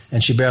ago,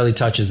 and she barely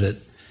touches it.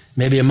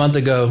 Maybe a month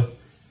ago,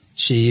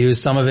 she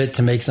used some of it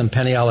to make some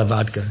Peniala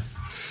vodka.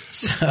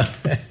 So,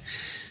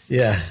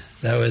 yeah,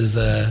 that was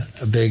a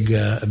big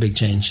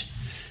change.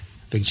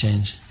 Big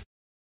change.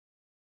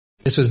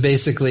 This was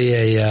basically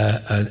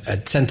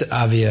a sent to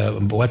Avi a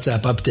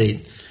WhatsApp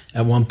update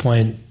at one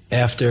point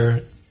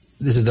after.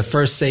 This is the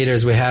first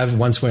Seders we have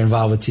once we're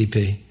involved with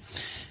TP.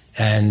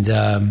 And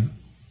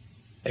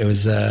it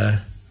was, as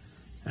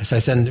I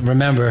said,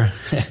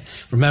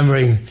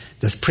 remembering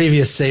this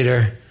previous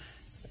Seder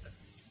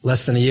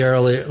basically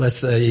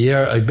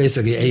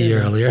a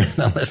year earlier,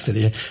 not less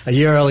than a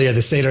year earlier,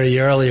 the Seder a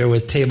year earlier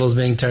with tables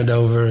being turned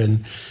over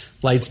and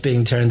lights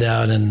being turned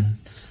out and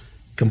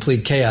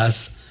complete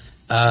chaos.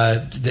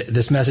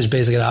 This message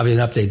basically got Avi an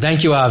update.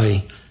 Thank you,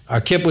 Avi. Our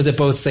Kip was at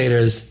both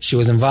Seders. She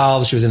was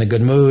involved. She was in a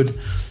good mood.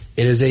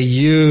 It is a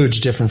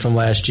huge difference from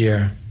last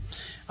year.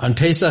 On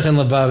Pesach and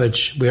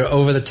Lubavitch, we are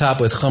over the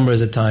top with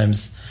chumras at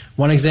times.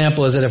 One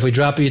example is that if we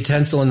drop a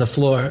utensil on the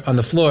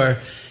floor,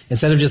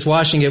 instead of just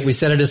washing it, we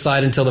set it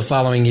aside until the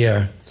following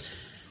year.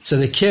 So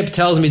the Kip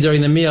tells me during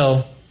the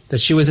meal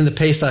that she was in the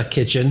Pesach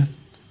kitchen.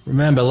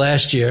 Remember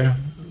last year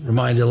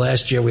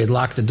we had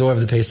locked the door of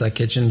the Pesach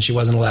kitchen and she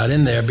wasn't allowed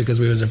in there because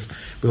we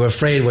were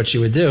afraid what she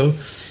would do.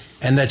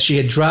 And that she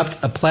had dropped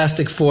a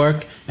plastic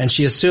fork, and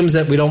she assumes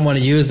that we don't want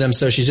to use them,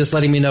 so she's just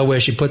letting me know where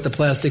she put the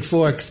plastic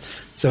forks,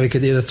 so we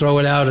could either throw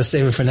it out or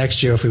save it for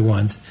next year if we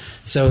want.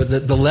 So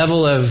the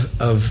level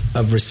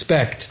of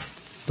respect,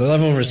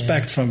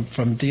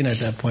 from Dina at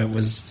that point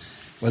was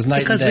night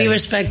because and day. We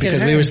respected her.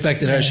 Because we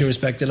respected her, she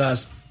respected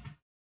us.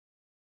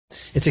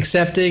 It's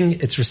accepting,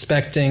 it's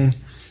respecting,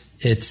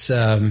 it's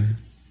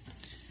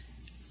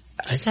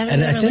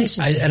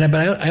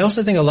I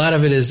also think a lot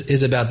of it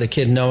is about the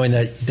kid knowing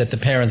that the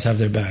parents have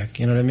their back.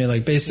 You know what I mean?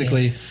 Like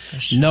basically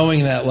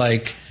knowing that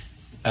like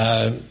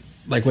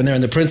when they're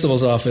in the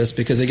principal's office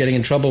because they're getting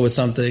in trouble with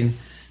something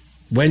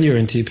when you're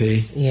in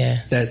TP.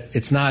 Yeah. That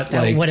it's not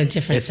like what a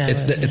difference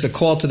it's a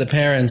call to the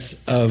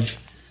parents of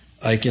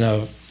like,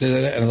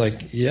 and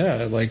like,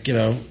 yeah, like,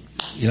 Dina,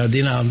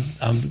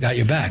 I'm got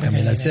your back. I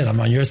mean, that's it. I'm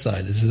on your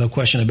side. This is no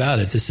question about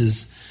it. This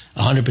is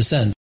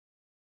 100%.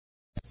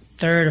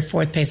 Third or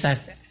fourth Pesach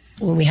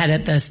when we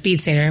had the speed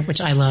Seder,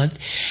 which I loved.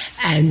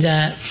 And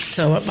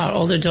so our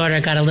older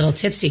daughter got a little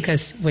tipsy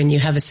because when you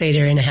have a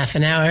Seder in a half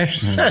an hour,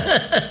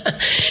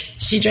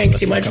 she drank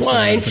too much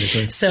wine.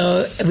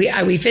 So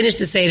we finished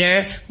the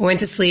Seder, we went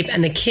to sleep,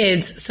 and the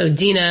kids, so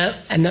Dina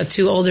and the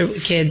 2 older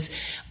kids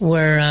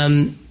were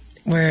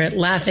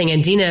laughing,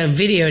 and Dina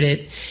videoed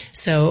it.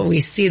 So we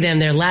see them,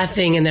 they're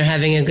laughing and they're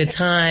having a good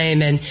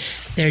time, and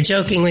they're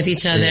joking with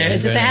each other.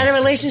 They had a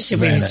relationship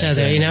with each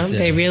other, Yeah.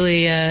 They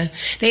really,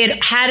 they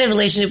had a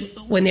relationship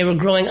when they were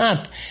growing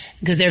up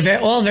because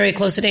they're all very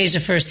close in age, the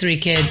first 3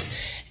 kids,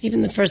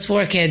 even the first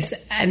 4 kids,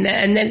 and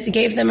then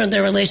gave them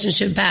their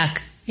relationship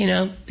back,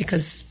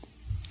 because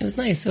it was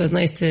nice. It was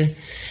nice to,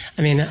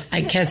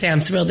 I can't say I'm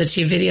thrilled that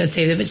she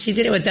videotaped it, but she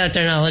did it without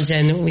their knowledge,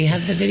 and we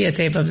have the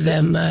videotape of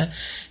them,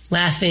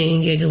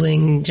 laughing,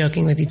 giggling,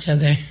 joking with each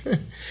other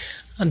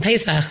on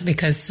Pesach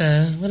because,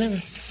 whatever.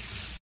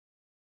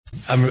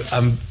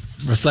 I'm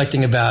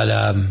reflecting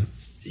about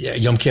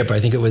Yom Kippur. I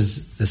think it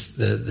was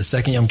the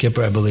second Yom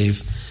Kippur, I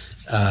believe,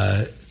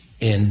 after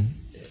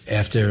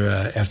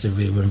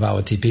we were involved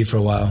with TP for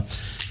a while,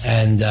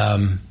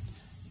 and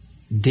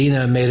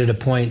Dina made it a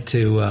point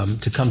to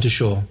come to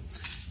shul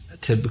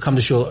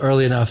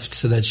early enough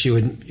so that she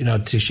would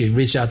she'd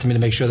reach out to me to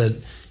make sure that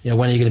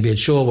when are you going to be at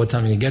shul, what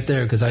time are you going to get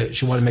there, because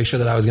she wanted to make sure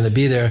that I was going to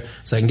be there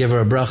so I can give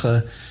her a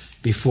bracha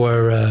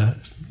before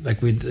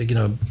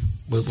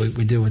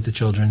we do with the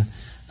children.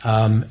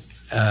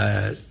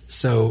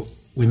 So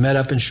we met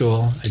up in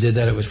shul. I did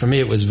that. It was, for me,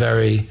 it was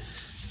very,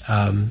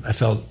 I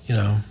felt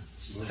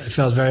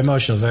very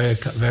emotional, very,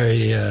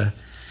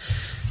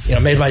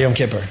 made my Yom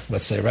Kippur,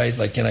 let's say, right?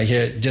 Like,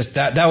 here, just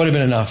that would have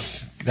been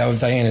enough. That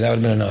would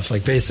have been enough.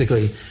 Like,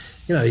 basically,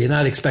 you're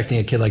not expecting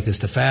a kid like this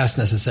to fast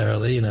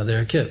necessarily.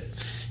 They're a kid.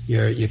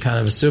 You're kind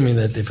of assuming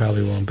that they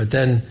probably won't. But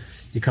then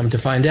you come to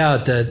find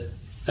out that,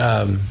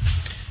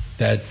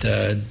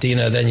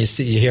 Dina, then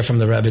you hear from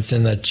the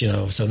Rebbitzin that,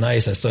 so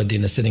nice. I saw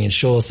Dina sitting in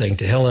shul saying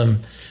Tehillim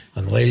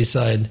on the ladies'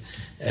 side.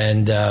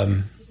 And,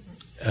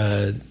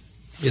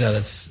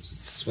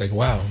 it's like,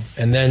 wow.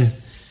 And then,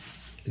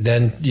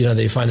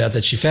 they find out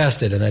that she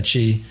fasted and that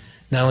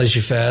not only did she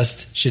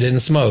fast, she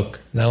didn't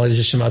smoke. Not only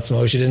did she not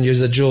smoke, she didn't use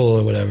a jewel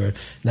or whatever.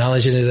 Not only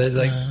she did,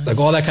 like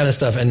all that kind of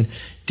stuff. And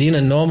Dina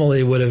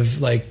normally would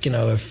have,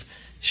 if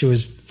she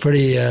was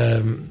pretty,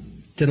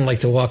 didn't like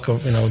to walk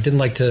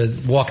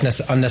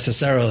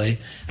unnecessarily.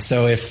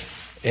 So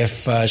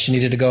if she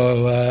needed to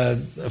go a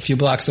few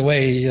blocks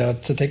away,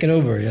 to take an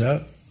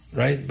Uber,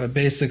 right? But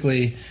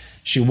basically,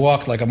 she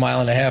walked like a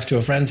mile and a half to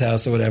a friend's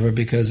house or whatever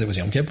because it was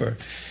Yom Kippur.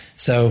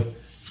 So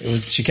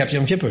she kept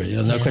Yom Kippur,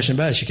 no question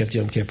about it. She kept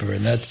Yom Kippur,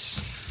 and that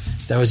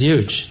was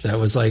huge. That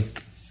was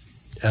like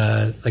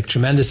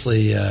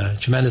tremendously. Who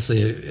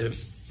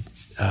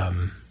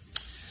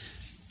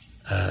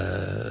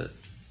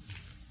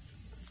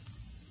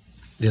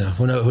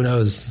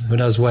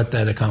knows what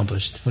that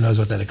accomplished? Who knows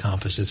what that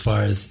accomplished as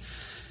far as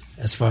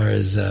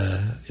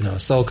a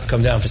soul can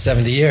come down for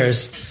 70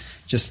 years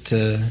just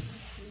to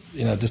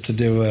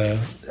do a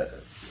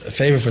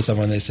favor for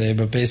someone, they say.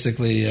 But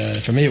basically,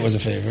 for me, it was a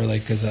favor,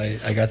 like, because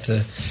I got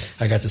to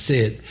see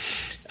it.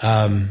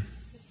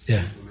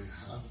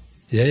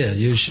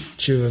 Huge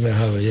tshuva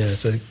mehava. Yeah,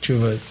 it's like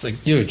tshuva. It's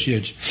like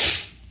huge.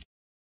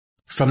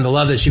 From the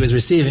love that she was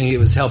receiving, it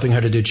was helping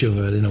her to do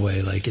tshuva in a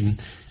way, like, and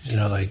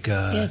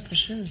yeah, for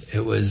sure.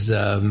 It was,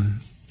 it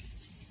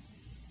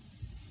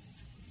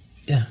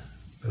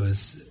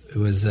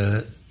was.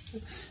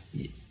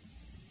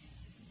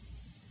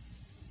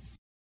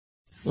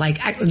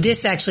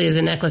 This actually is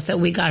a necklace that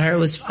we got her. It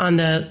was on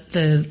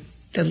the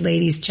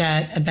ladies'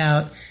 chat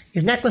about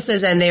these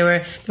necklaces, and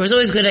there was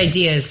always good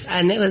ideas,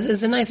 and it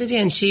was a nice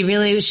idea, and she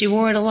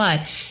wore it a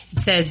lot. It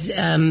says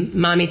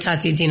Mami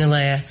Tati Dina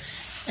Leah,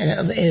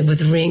 and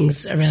with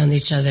rings around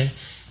each other,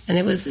 and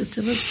it was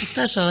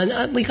special.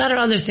 And we got her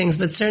other things,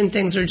 but certain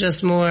things were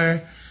just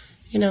more,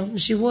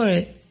 she wore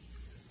it.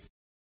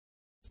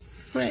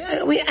 Right,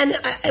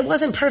 it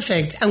wasn't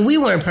perfect, and we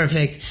weren't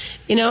perfect,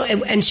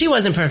 and she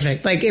wasn't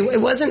perfect. Like, it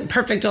wasn't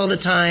perfect all the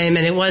time,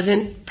 and it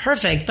wasn't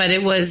perfect, but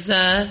it was,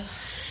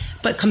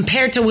 but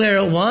compared to where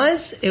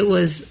it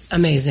was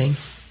amazing.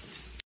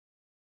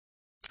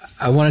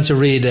 I wanted to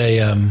read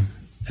an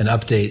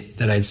update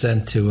that I'd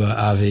sent to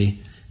Avi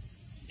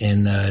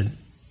in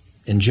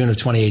June of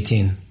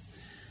 2018.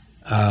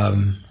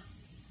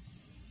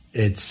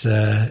 It's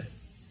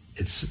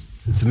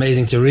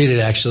amazing to read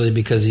it, actually,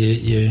 because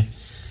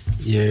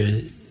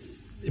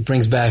it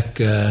brings back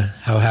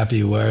how happy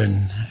you were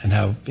and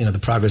how the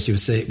progress we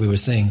were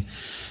seeing.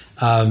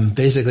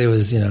 Basically, it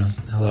was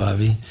hello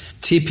Avi.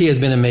 TP has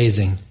been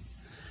amazing,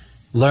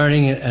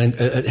 learning and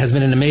has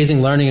been an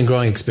amazing learning and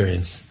growing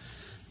experience.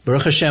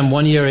 Baruch Hashem,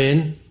 1 year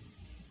in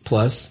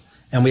plus,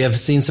 and we have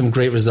seen some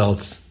great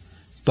results.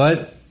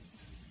 But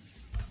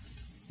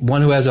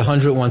one who has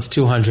 100 wants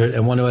 200,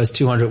 and one who has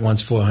 200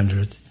 wants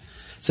 400.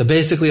 So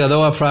basically,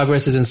 although our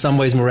progress is in some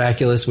ways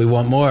miraculous, we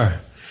want more.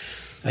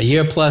 A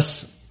year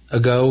plus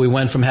ago, we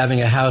went from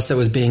having a house that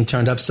was being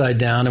turned upside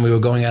down and we were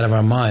going out of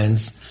our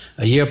minds.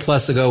 A year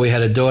plus ago, we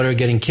had a daughter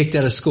getting kicked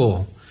out of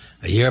school.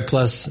 A year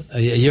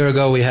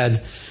ago, we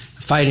had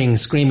fighting,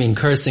 screaming,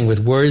 cursing with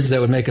words that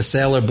would make a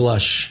sailor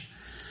blush.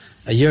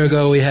 A year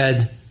ago, a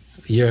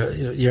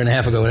year and a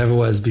half ago, whatever it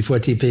was, before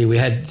TP, we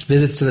had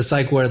visits to the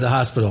psych ward at the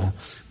hospital.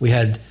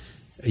 A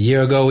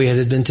year ago, we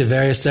had been to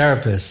various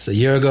therapists. A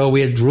year ago, we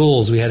had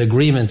rules, we had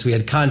agreements, we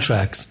had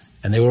contracts,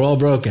 and they were all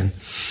broken.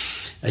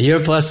 A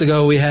year plus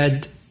ago, we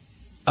had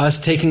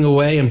us taking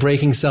away and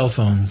breaking cell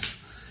phones.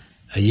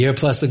 A year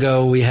plus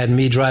ago, we had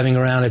me driving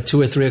around at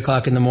 2 or 3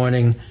 o'clock in the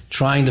morning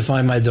trying to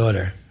find my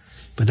daughter.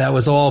 But that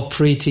was all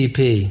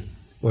pre-TP,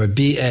 or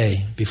BA,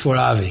 before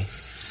Avi.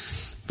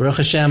 Baruch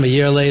Hashem, a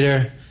year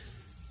later,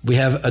 we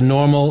have a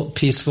normal,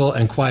 peaceful,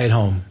 and quiet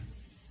home.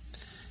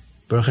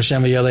 Baruch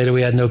Hashem, a year later,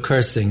 we had no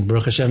cursing.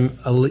 Baruch Hashem,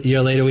 a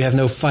year later, we have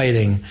no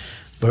fighting.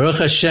 Baruch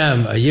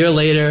Hashem, a year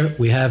later,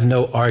 we have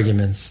no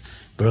arguments.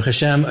 Baruch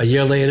Hashem, a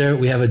year later,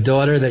 we have a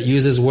daughter that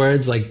uses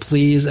words like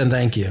please and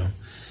thank you.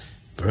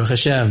 Baruch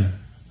Hashem,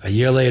 a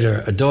year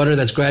later, a daughter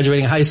that's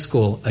graduating high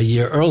school a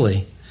year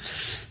early.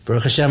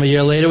 Baruch Hashem, a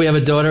year later, we have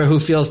a daughter who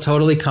feels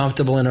totally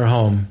comfortable in her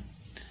home.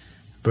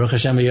 Baruch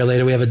Hashem, a year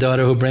later, we have a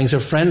daughter who brings her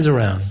friends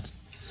around.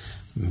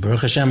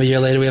 Baruch Hashem, a year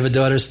later, we have a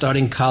daughter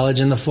starting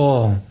college in the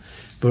fall.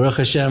 Baruch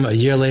Hashem, a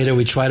year later,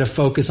 we try to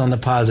focus on the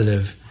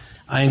positive.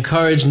 I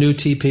encourage new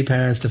TP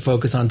parents to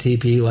focus on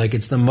TP like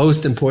it's the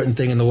most important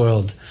thing in the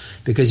world,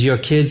 because your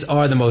kids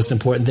are the most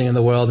important thing in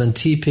the world, and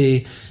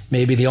TP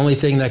may be the only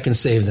thing that can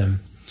save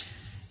them.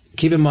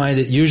 Keep in mind,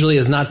 it usually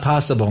is not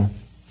possible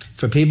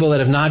for people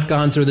that have not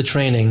gone through the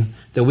training,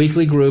 the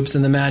weekly groups,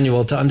 and the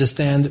manual to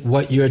understand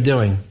what you're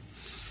doing.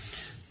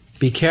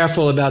 Be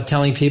careful about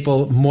telling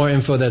people more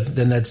info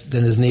than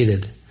is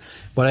needed.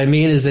 What I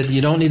mean is that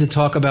you don't need to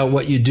talk about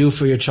what you do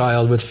for your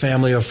child with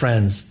family or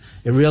friends.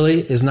 It really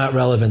is not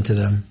relevant to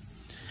them.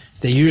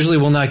 They usually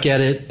will not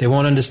get it. They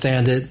won't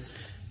understand it.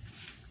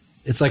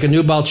 It's like a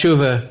new Baal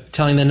Tshuva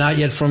telling the not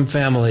yet from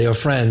family or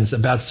friends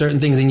about certain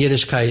things in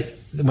Yiddishkeit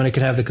when it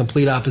can have the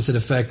complete opposite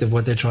effect of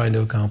what they're trying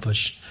to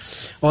accomplish.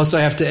 Also,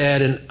 I have to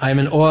add, and I'm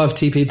in awe of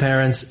TP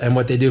parents and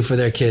what they do for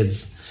their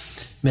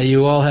kids. May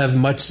you all have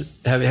more success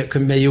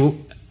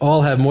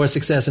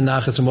and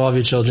nachas from all of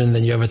your children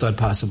than you ever thought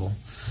possible.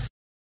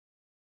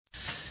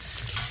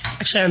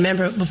 Actually, I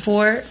remember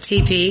before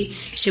TP,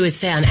 she would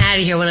say, I'm out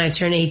of here when I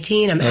turn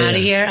 18. I'm out of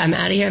here. And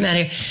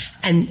we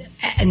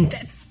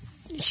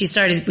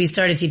started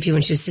TP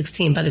when she was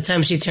 16. By the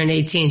time she turned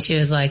 18, she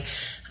was like,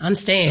 I'm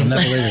staying. I'm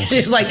never leaving.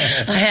 She's like,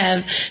 I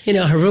have,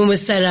 her room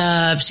was set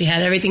up. She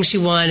had everything she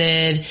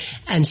wanted.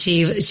 And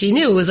she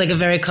knew it was like a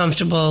very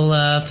comfortable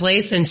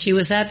place, and she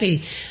was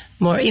happy,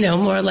 more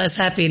or less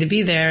happy to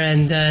be there.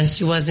 And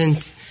she was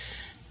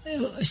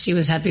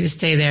happy to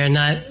stay there and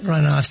not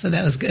run off. So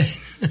that was good.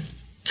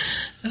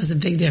 That was a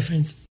big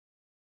difference.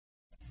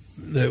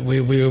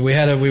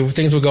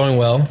 Things were going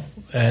well,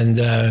 and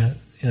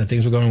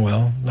things were going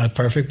well. Not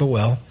perfect, but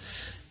well.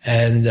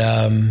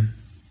 And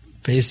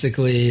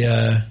basically,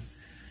 at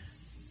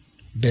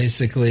a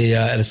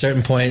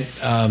certain point,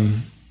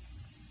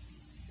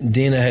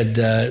 Dina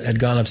had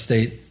gone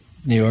upstate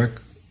New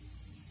York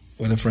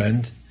with a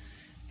friend,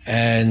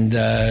 and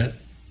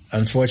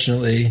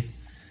unfortunately,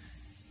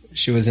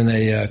 she was in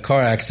a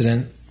car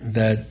accident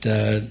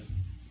that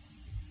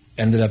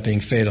ended up being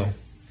fatal.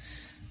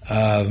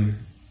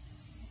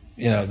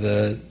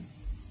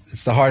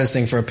 It's the hardest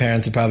thing for a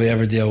parent to probably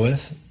ever deal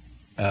with,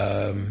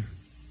 I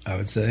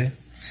would say.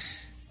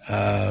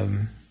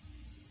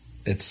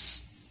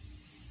 It's,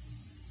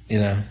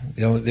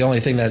 the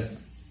only thing that,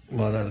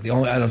 well, I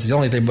don't know if it's the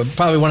only thing, but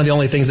probably one of the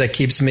only things that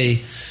keeps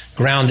me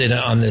grounded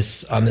on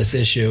this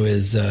issue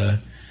is,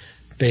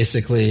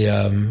 basically,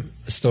 the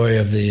story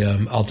of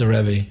the, Alter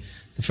Rebbe,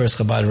 the first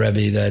Chabad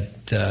Rebbe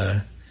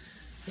that,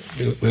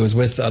 it was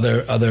with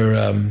other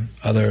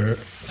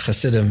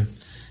Hasidim,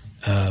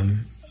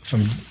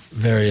 from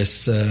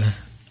various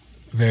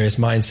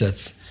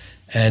mindsets,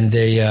 and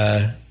they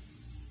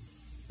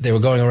were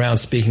going around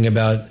speaking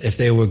about if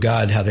they were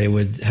God, how they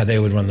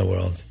would run the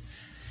world.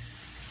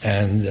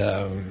 And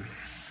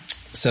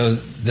so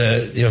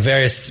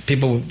various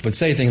people would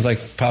say things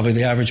like, probably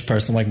the average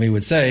person like me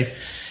would say,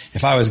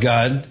 if I was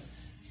God,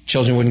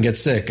 children wouldn't get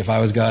sick. If I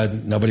was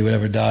God, nobody would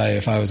ever die.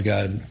 If I was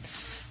God,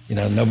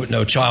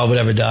 no child would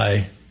ever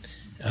die.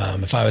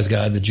 If I was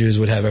God, the Jews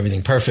would have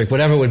everything perfect,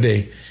 whatever it would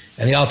be.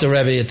 And the Alter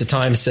Rebbe at the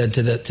time said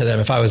to them,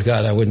 if I was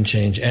God, I wouldn't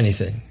change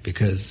anything,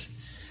 because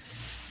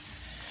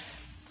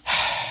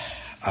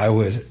I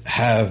would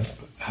have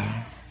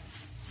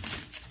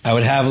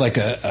like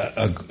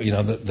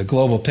the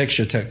global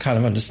picture to kind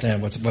of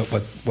understand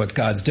what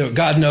God's doing.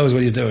 God knows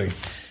what He's doing.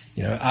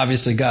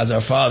 Obviously God's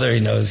our Father. He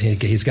knows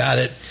He's got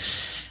it.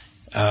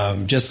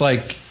 Just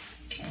like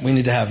we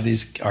need to have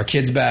our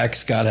kids'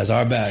 backs, God has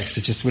our backs.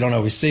 It's just we don't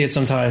always see it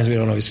sometimes. We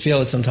don't always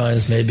feel it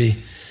sometimes, maybe,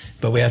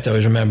 but we have to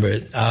always remember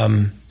it.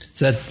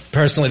 So that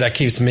personally, that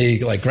keeps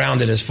me like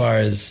grounded as far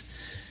as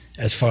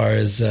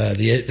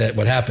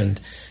what happened.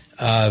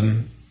 But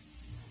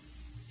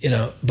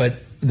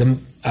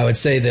I would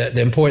say that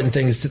the important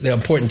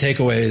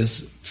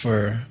takeaways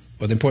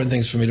the important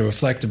things for me to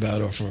reflect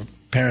about, or for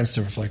parents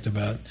to reflect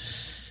about,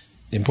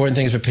 the important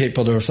things for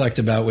people to reflect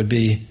about would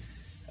be,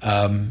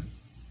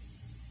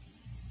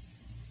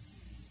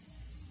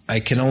 I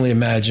can only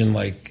imagine,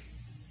 like,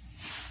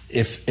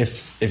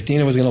 if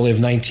Dina was going to live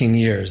 19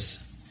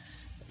 years,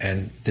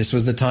 and this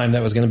was the time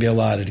that was going to be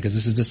allotted, because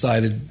this is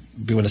decided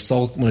when a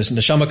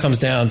neshama comes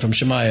down from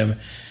Shemayim,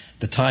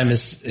 the time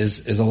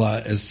is a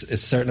lot, is a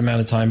certain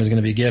amount of time is going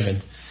to be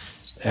given,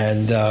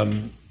 and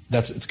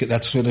that's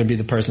going to be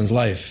the person's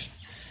life,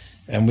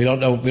 and we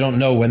don't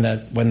know what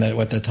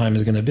that time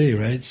is going to be,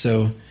 right?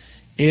 So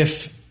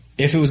if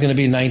it was going to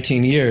be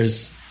 19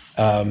 years.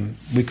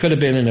 We could have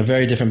been in a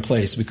very different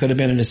place. We could have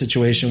been in a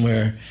situation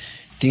where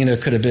Dina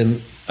could have been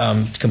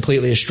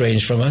completely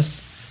estranged from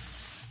us.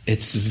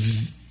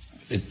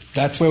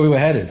 That's where we were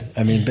headed.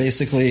 I mean,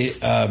 basically,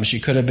 she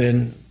could have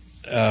been.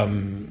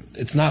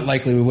 It's not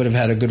likely we would have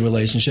had a good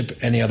relationship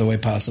any other way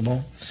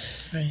possible,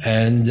 right.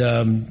 And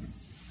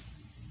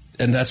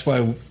that's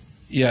why,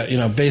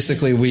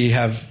 basically we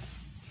have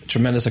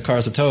tremendous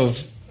hakaras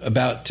hatov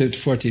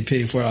for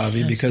TP, for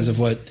Avi, because of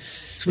what.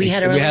 So we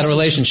had a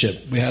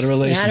relationship. We had a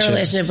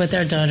relationship with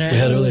our daughter.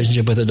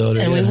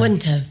 And we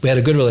wouldn't have. We had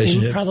a good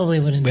relationship. We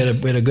probably wouldn't.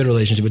 We had a good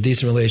relationship, a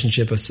decent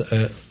relationship,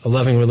 a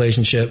loving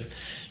relationship.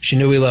 She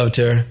knew we loved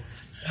her.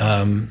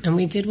 And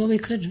we did what we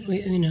could.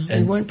 We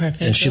weren't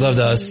perfect. And she loved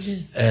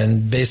us.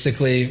 And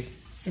basically,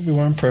 we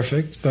weren't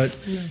perfect, but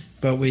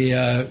we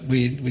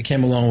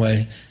came a long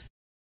way.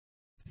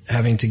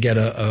 Having to get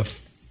a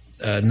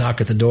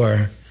knock at the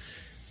door,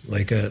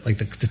 like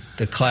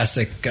the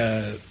classic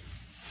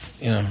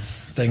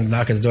thing,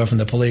 knock at the door from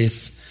the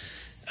police,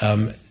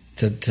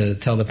 to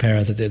tell the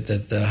parents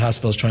that the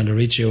hospital's trying to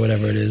reach you,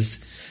 whatever it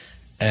is,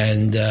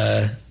 and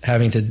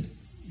having to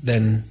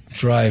then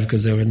drive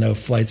because there were no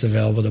flights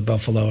available to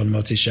Buffalo on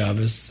Motzi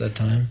Shabbos that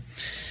time.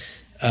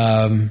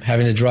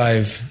 Having to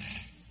drive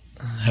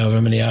however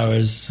many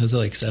hours, was it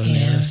like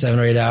 7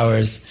 or 8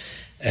 hours,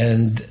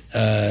 and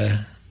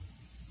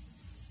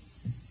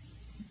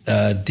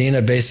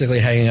Dina basically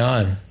hanging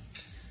on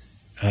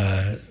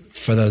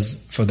for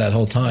that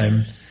whole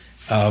time.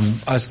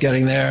 Us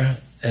getting there,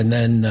 and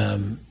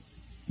then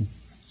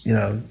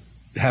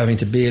having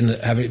to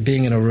be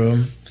being in a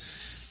room,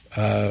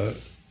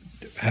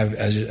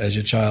 as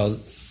your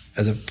child,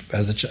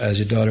 as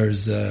your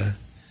daughter's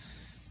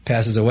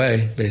passes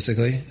away,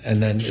 basically,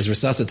 and then is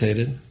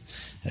resuscitated,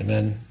 and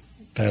then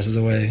passes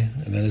away,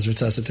 and then is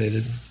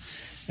resuscitated,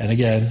 and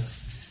again,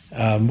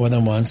 more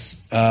than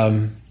once,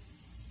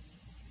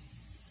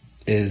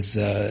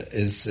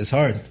 is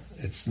hard.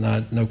 It's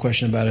not, no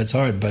question about it. It's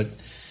hard, but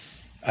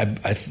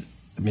I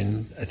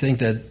think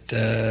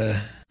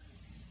that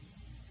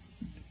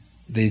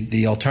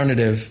the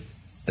alternative,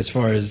 as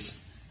far as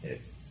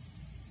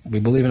we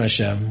believe in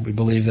Hashem, we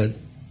believe that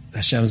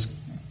Hashem's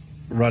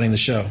running the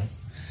show,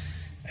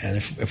 and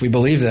if we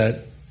believe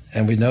that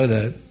and we know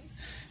that,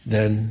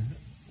 then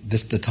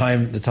the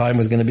time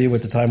was going to be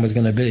what the time was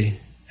going to be,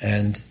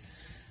 and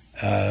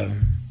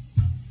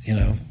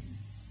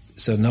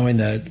so knowing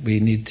that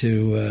we need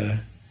to,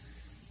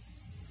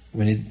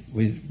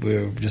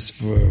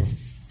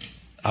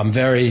 I'm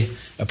very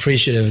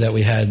appreciative that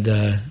we had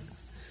the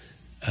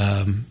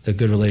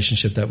good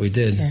relationship that we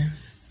did. Yeah.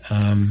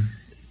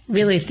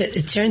 Really,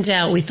 it turns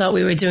out we thought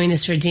we were doing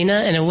this for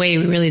Dina. In a way,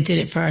 we really did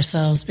it for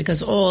ourselves,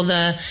 because all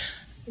the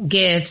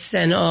gifts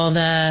and all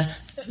the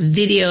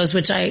videos,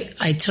 which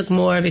I took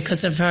more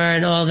because of her,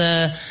 and all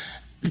the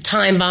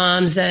time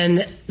bombs,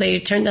 and they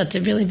turned out to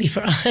really be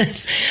for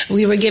us.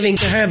 We were giving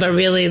to her, but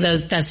really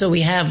that's what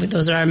we have.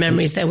 Those are our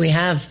memories that we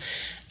have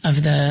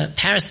of the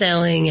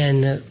parasailing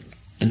and the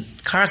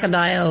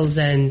crocodiles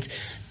and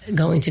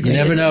going to great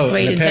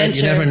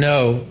adventure. You never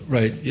know,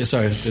 right? Yeah,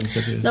 sorry.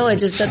 No, and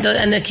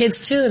the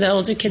kids too, the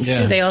older kids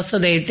too. They also,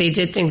 they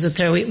did things with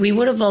her. We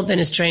would have all been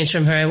estranged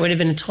from her. It would have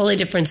been a totally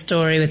different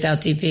story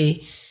without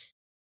DP.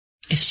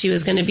 If she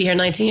was going to be here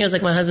 19 years,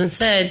 like my husband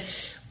said,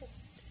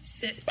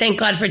 thank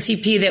God for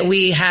TP that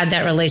we had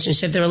that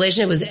relationship. The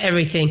relationship was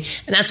everything.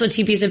 And that's what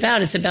TP is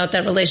about. It's about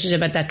that relationship,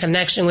 about that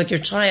connection with your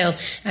child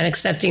and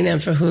accepting them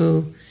for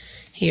who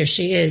he or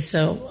she is.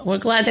 So we're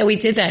glad that we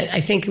did that.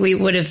 I think we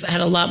would have had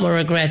a lot more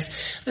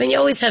regrets. I mean, you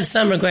always have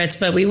some regrets,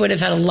 but we would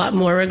have had a lot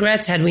more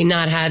regrets had we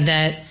not had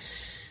that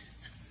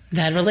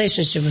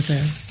relationship with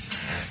her.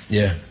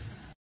 Yeah.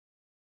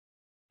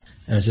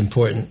 And it's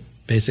important,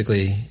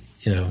 basically,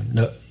 you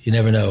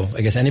never know.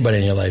 I guess anybody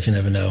in your life, you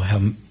never know how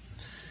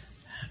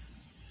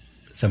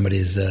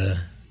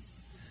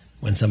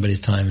when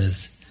somebody's time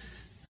is.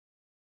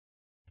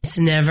 It's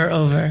never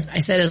over. I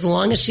said, as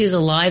long as she's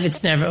alive,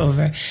 it's never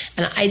over.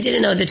 And I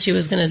didn't know that she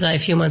was going to die a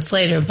few months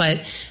later, but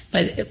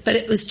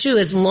it was true.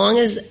 As long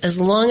as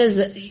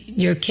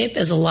your kip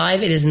is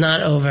alive, it is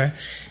not over.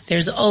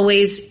 There's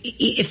always,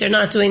 if they're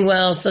not doing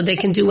well, so they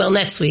can do well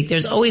next week.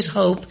 There's always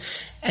hope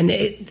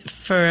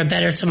for a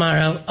better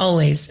tomorrow.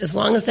 Always. As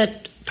long as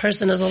that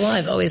person is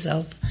alive, always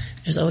hope.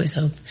 There's always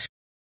hope.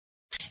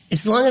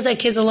 As long as that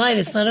kid's alive,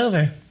 it's not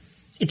over.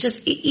 It's just,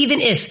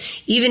 even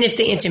if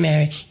they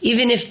intermarry,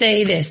 even if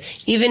they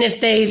this, even if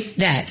they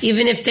that,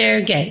 even if they're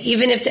gay,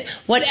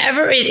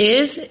 whatever it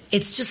is,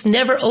 it's just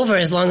never over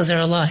as long as they're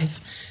alive.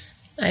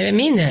 I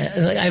mean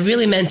that. I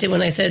really meant it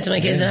when I said it to my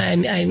kids. I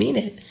mean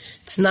it.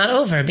 It's not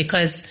over,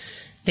 because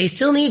they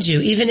still need you.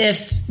 Even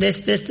if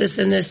this,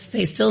 and this,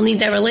 they still need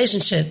that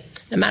relationship,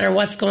 no matter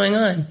what's going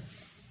on.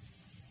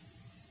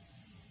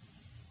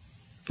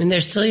 And they're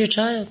still your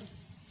child.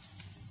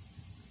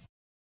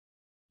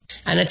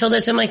 And I told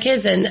that to my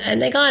kids,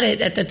 and they got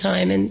it at the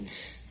time, and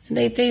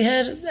they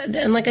had,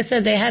 and like I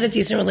said, they had a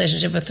decent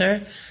relationship with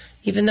her,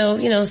 even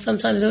though,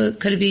 sometimes it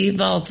could be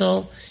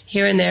volatile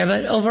here and there,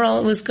 but overall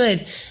it was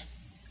good.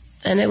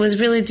 And it was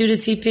really due to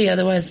TP,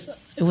 otherwise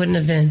it wouldn't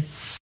have been.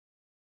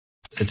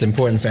 It's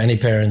important for any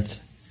parent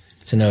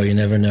to know you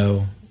never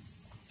know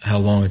how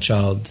long a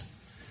child,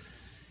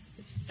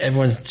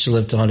 everyone should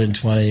live to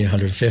 120,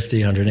 150,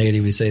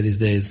 180, we say these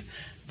days,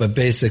 but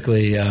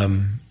basically,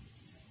 you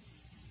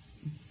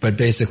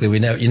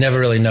never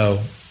really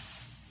know.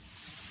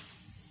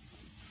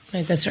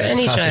 Right, that's for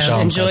any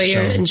child. Enjoy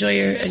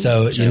your.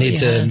 So you need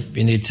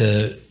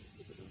to,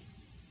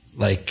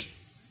 like,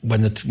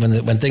 when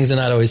things are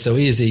not always so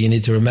easy, you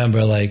need to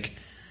remember, like,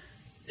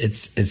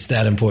 it's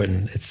that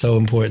important. It's so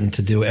important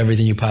to do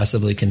everything you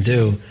possibly can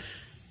do.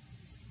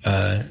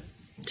 To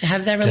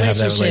have that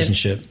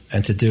relationship,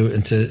 and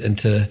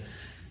to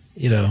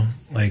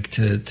like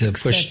to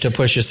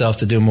push yourself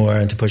to do more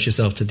and to push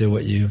yourself to do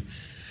what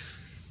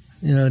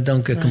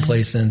don't get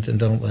complacent and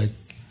don't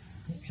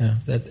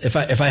that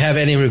if I have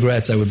any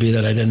regrets, I would be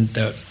that I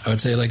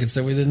would say it's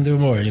that we didn't do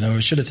more,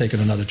 we should have taken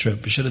another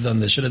trip. We should have done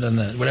this, should have done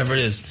that, whatever it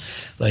is.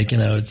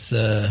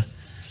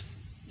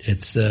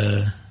 It's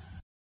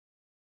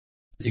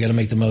you got to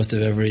make the most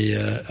of every,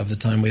 of the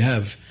time we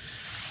have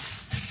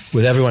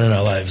with everyone in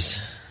our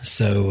lives.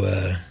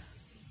 So,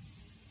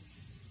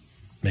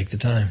 make the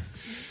time,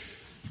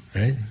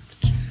 right?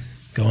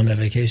 Go on that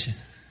vacation.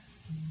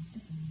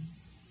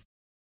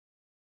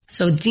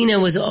 So Dina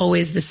was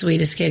always the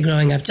sweetest kid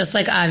growing up. Just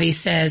like Avi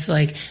says,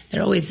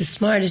 they're always the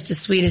smartest, the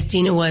sweetest.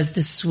 Dina was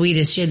the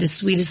sweetest. She had the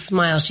sweetest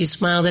smile. She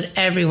smiled at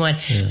everyone.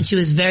 Yeah. And she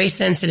was very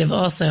sensitive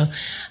also.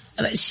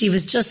 She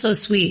was just so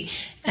sweet.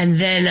 And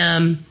then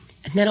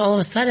all of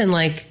a sudden,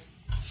 14,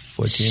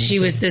 she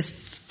was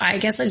this, I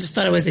guess I just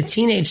thought it was a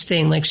teenage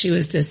thing. She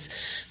was this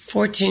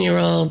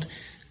 14-year-old,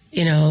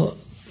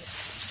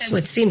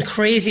 what seemed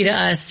crazy to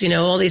us,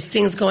 all these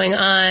things going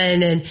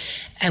on and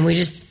we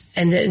just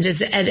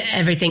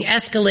everything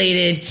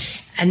escalated.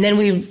 And then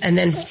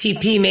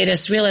TP made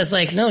us realize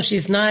no,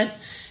 she's not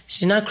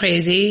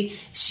crazy.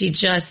 She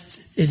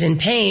just is in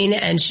pain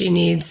and she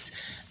needs,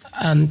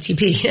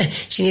 TP.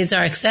 She needs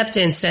our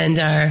acceptance and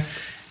our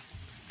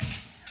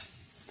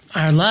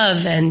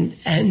love. And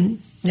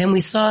then we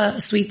saw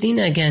sweet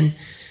Dina again,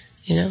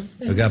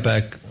 We got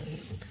back.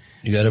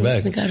 You got her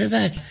back. We got her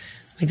back.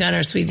 We got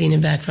our sweet Dina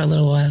back for a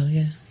little while,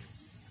 yeah.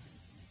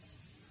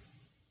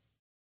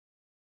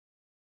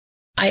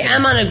 I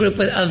am on a group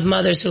of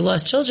mothers who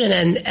lost children,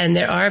 and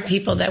there are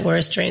people that were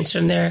estranged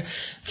from their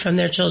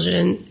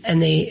children,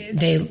 and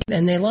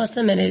they lost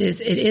them, and it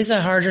is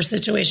a harder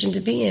situation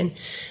to be in,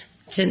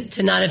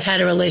 to not have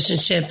had a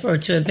relationship or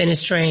to have been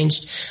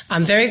estranged.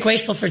 I'm very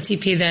grateful for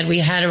TP that we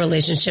had a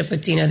relationship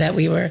with Dina, that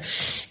we were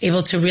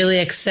able to really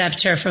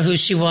accept her for who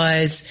she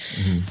was,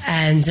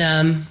 and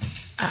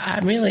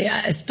I'm really,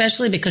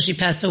 especially because she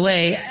passed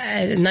away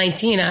at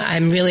 19,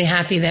 I'm really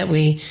happy that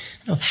I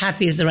don't know if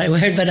happy is the right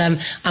word, but I'm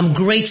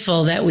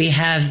grateful that we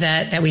have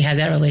that had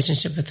that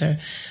relationship with her.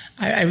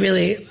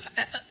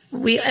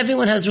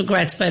 Everyone has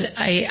regrets, but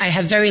I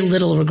have very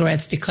little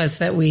regrets because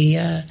that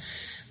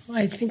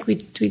I think we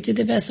did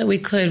the best that we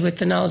could with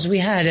the knowledge we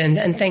had,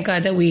 and thank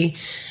God that we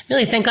found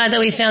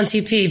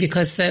TP,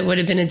 because it would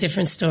have been a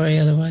different story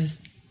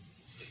otherwise.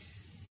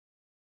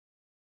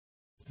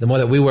 The more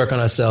that we work on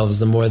ourselves,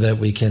 the more that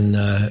we can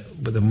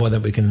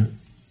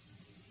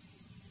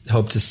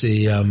hope to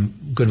see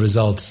good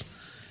results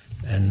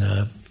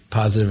and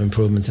positive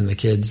improvements in the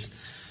kids.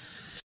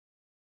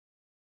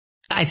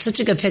 I had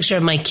such a good picture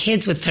of my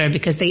kids with her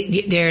because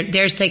they're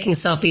taking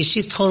selfies.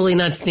 She's totally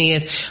not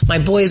sneeze. My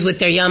boys with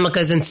their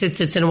yarmulkes and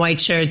tzitzits and white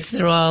shirts,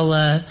 they're all,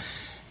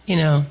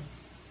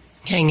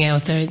 hanging out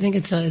with her. I think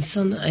I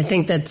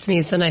think that's me.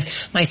 It's so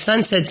nice. My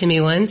son said to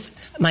me once,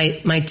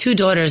 my two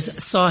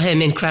daughters saw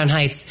him in Crown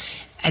Heights,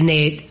 and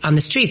they on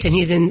the streets, and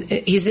he's in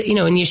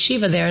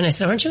yeshiva there. And I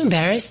said, "Aren't you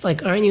embarrassed?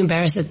 Aren't you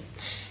embarrassed that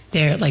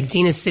they're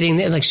Dina's sitting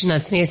there, she's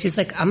not sneezing?" He's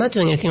like, "I'm not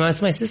doing anything wrong.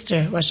 It's my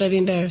sister. Why should I be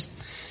embarrassed?"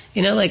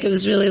 It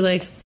was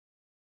really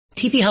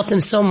TP helped him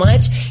so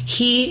much.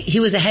 He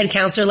was a head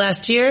counselor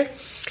last year,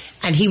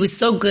 and he was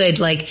so good.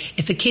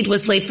 If a kid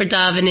was late for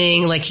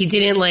davening, he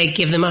didn't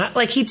give them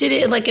he did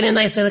it in a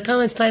nice way. Oh,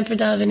 it's time for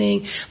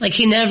davening.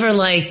 He never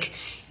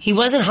he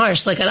wasn't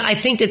harsh. I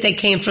think that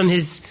came from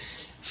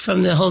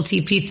the whole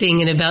TP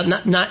thing and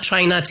about not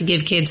trying not to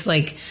give kids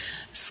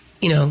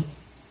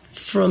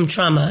from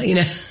trauma.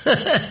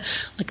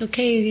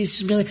 Okay, you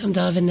should really come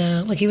daven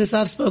now. He was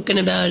soft spoken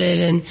about it,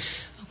 and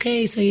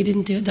okay, so you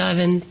didn't do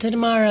daven to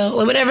tomorrow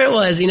or whatever it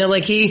was.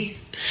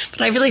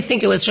 But I really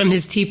think it was from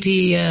his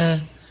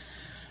TP.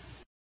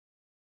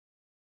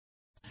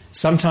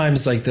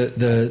 Sometimes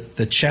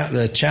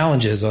the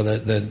challenges or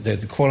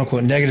the quote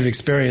unquote negative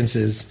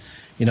experiences,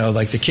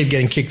 the kid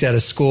getting kicked out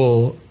of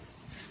school,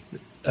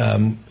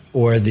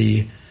 or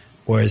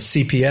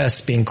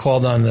CPS being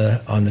called on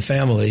the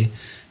family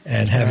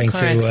and having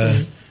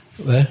to,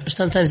 or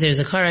sometimes there's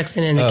a car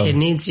accident and the kid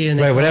needs you. And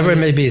right, whatever it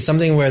may be,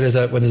 something where there's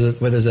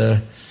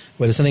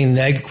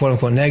something quote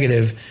unquote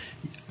negative.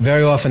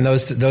 Very often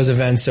those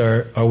events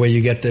are where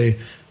you get the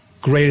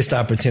greatest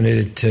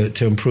opportunity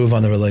to improve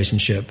on the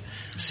relationship.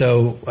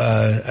 So,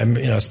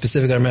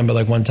 specifically I remember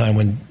one time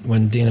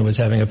when Dina was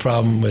having a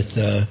problem with,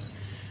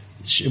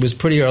 it was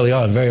pretty early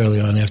on, very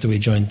early on after we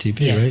joined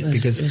TP, right?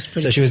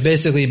 So she was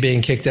basically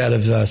being kicked out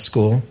of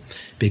school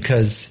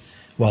because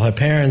while her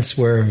parents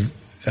were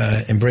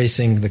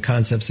embracing the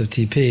concepts of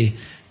TP,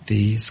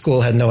 the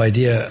school had no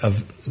idea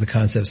of the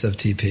concepts of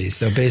TP.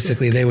 So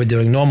basically they were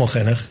doing normal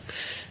chinuch.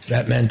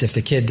 That meant if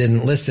the kid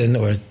didn't listen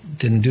or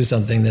didn't do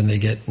something, then they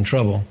get in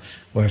trouble.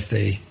 Or if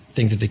they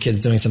think that the kid's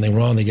doing something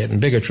wrong, they get in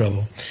bigger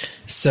trouble.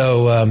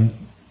 So,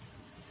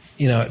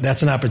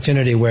 that's an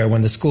opportunity where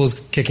when the school's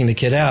kicking the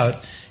kid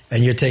out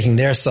and you're taking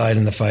their side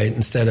in the fight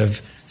instead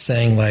of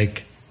saying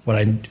what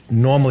I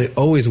normally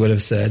always would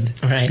have said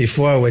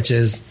before, which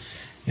is,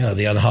 the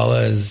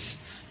anhala is,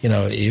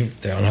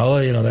 they're on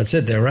Holo, that's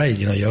it. They're right.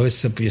 You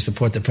always you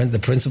support the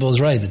principal's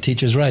right, the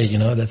teacher's right.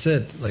 That's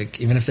it. Like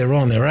even if they're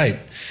wrong, they're right.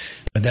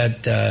 But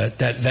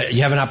that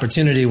you have an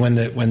opportunity when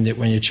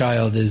your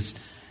child is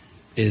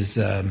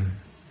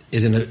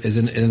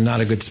in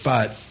not a good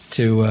spot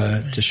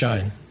to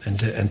shine and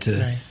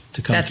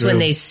to come That's through. when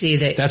they see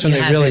that. That's when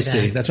they really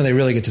see. That's when they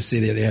really get to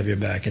see that they have your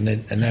back, and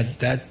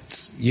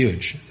that's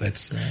huge.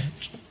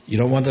 You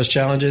don't want those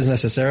challenges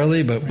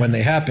necessarily, but when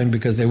they happen,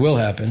 because they will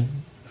happen,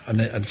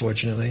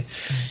 unfortunately,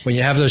 when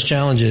you have those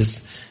challenges,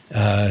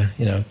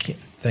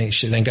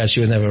 thank God she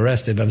was never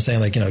arrested. But I'm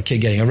saying, a kid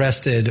getting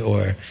arrested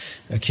or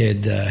a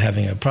kid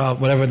having a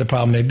problem, whatever the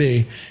problem may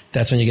be,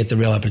 that's when you get the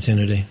real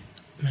opportunity.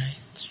 Right,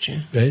 it's true.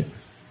 Right.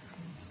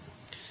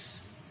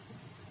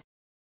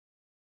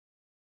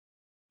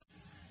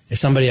 If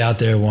somebody out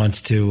there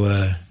wants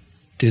to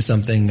do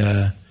something,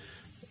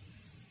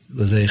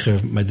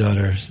 l'zecher, my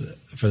daughter,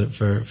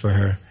 for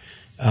her,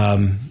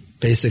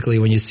 basically,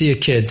 when you see a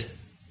kid,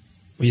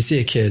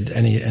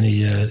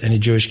 any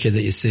Jewish kid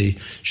that you see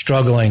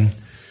struggling,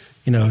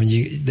 you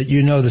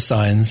know the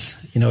signs,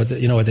 you know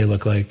what they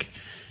look like,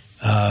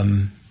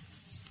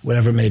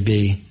 whatever it may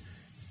be.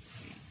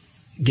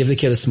 Give the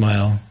kid a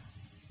smile.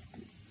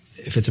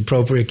 If it's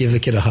appropriate, give the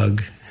kid a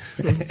hug.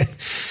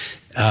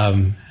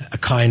 A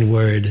kind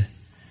word.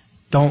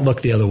 Don't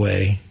look the other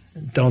way.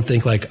 Don't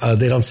think like, oh,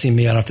 they don't see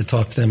me, I don't have to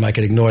talk to them, I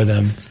could ignore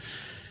them.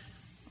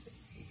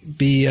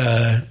 Be,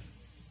 it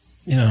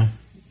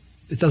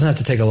doesn't have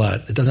to take a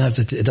lot. It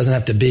doesn't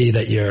have to be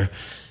that you're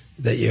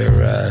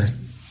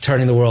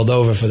turning the world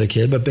over for the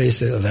kid, but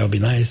basically, that would be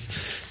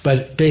nice.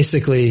 But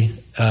basically,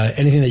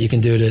 anything that you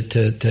can do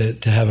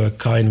to have a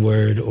kind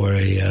word or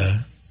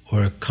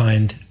a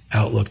kind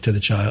outlook to the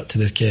child, to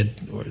the kid,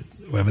 or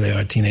whoever they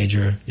are,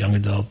 teenager, young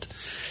adult.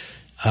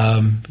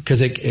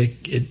 Because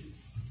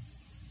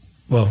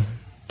well,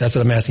 that's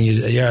what I'm asking you.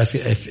 You're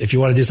asking if you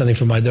want to do something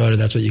for my daughter,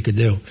 that's what you could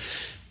do.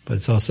 But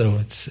it's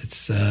also,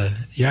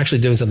 you're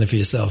actually doing something for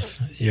yourself.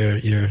 You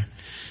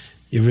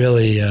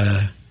really,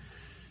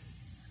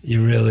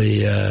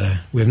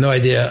 we have no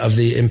idea of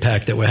the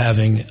impact that we're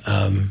having,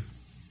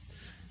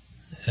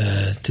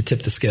 to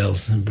tip the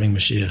scales and bring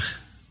Mashiach.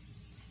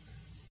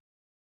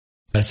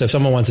 So if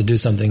someone wants to do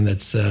something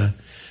that's,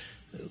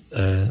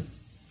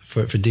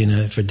 for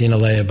Dina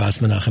Leah Bas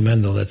Menachem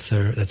Mendel, that's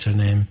her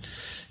name.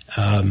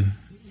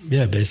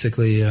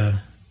 Basically,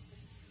 that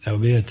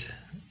would be it.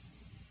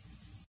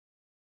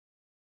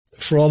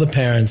 For all the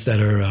parents that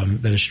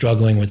are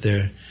struggling with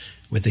the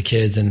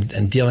kids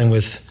and dealing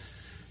with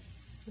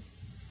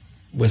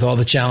all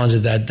the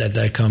challenges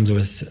that comes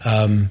with,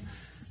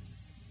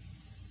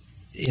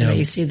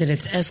 you see that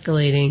it's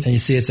escalating, and you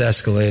see it's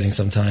escalating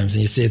sometimes,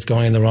 and you see it's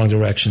going in the wrong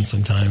direction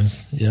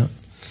sometimes.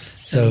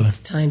 So it's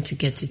time to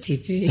get to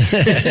TP.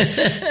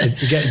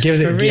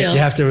 You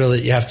have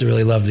to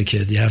really love the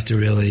kid. You have to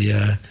really,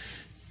 and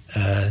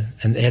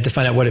you have to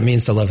find out what it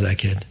means to love that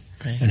kid,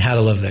 right, and how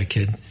to love that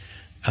kid.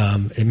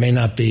 It may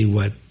not be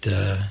what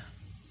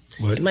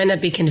it might not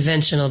be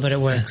conventional, but it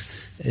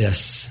works.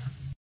 Yes.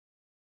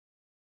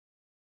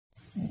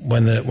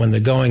 When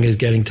the going is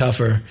getting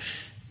tougher,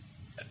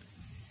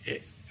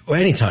 or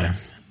any time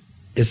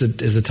is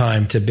a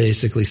time to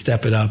basically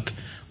step it up,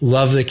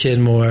 love the kid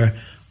more,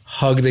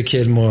 hug the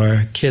kid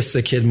more, kiss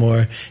the kid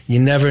more. You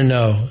never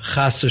know.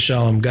 Chas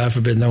v'shalom, God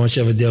forbid, no one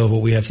should ever deal with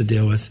what we have to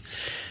deal with.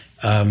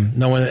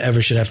 No one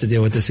ever should have to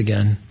deal with this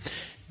again.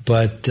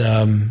 But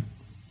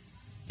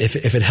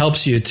if it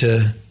helps you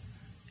to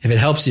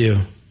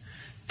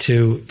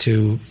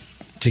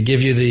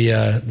give you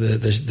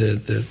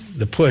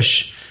the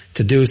push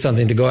to do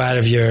something, to go out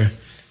of your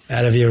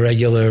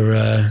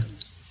regular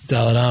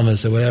Dalet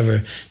Amas or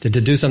whatever, to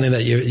do something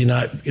that you're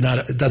not,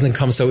 it doesn't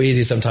come so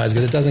easy sometimes,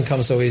 because it doesn't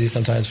come so easy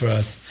sometimes for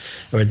us,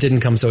 or it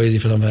didn't come so easy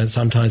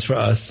sometimes for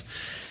us.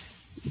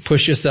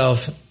 Push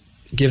yourself,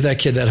 give that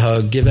kid that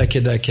hug, give that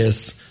kid that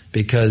kiss,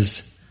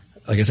 because,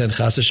 like I said,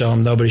 Chas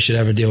v'shalom, nobody should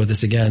ever deal with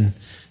this again.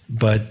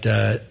 But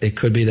it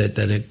could be that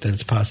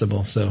it's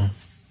possible. So,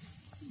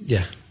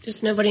 yeah.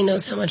 Just nobody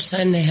knows how much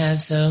time they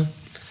have, so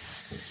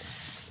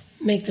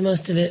make the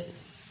most of it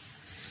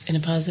in a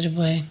positive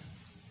way.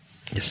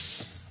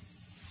 Yes.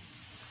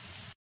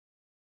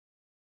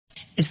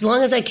 As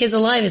long as that kid's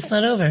alive, it's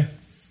not over.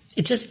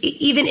 It's just,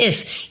 even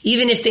if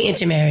they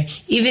intermarry,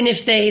 even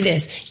if they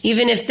this,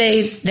 even if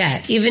they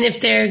that, even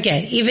if they're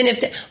gay,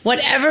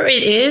 whatever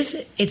it is,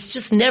 it's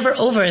just never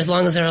over as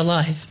long as they're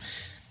alive.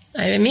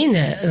 I mean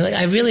that.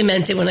 I really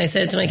meant it when I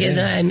said it to my kids.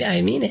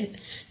 I mean it.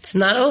 It's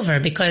not over,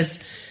 because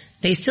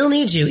they still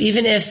need you.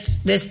 Even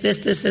if this,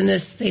 and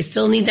this, they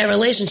still need that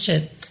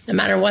relationship, no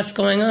matter what's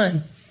going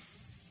on.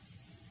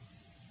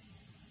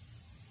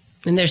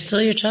 And they're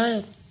still your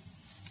child.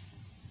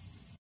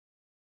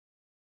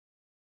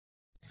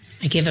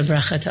 I give a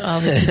bracha to all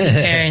the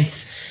TP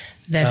parents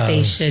that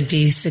they should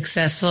be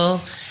successful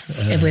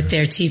with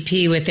their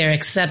TP, with their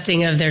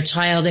accepting of their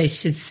child. They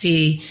should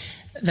see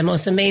the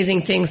most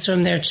amazing things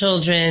from their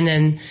children,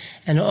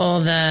 and all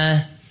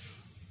the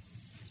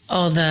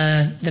all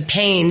the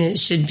pain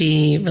should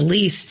be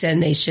released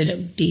and they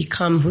should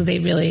become who they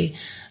really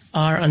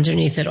are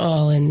underneath it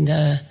all. And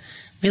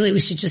really, we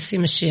should just see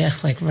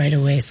Mashiach like right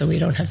away, so we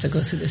don't have to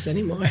go through this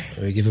anymore.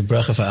 We give a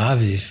bracha for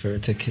Avi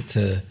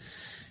to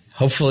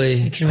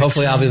hopefully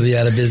Avi will be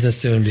out of business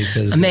soon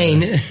because Amen.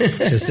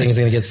 This thing's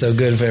going to get so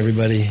good for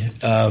everybody.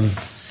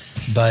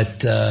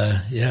 But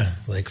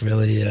like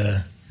really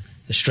the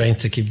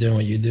strength to keep doing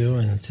what you do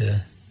and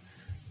to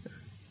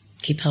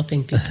keep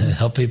helping people.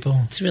 Help people.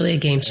 It's really a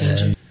game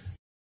changer.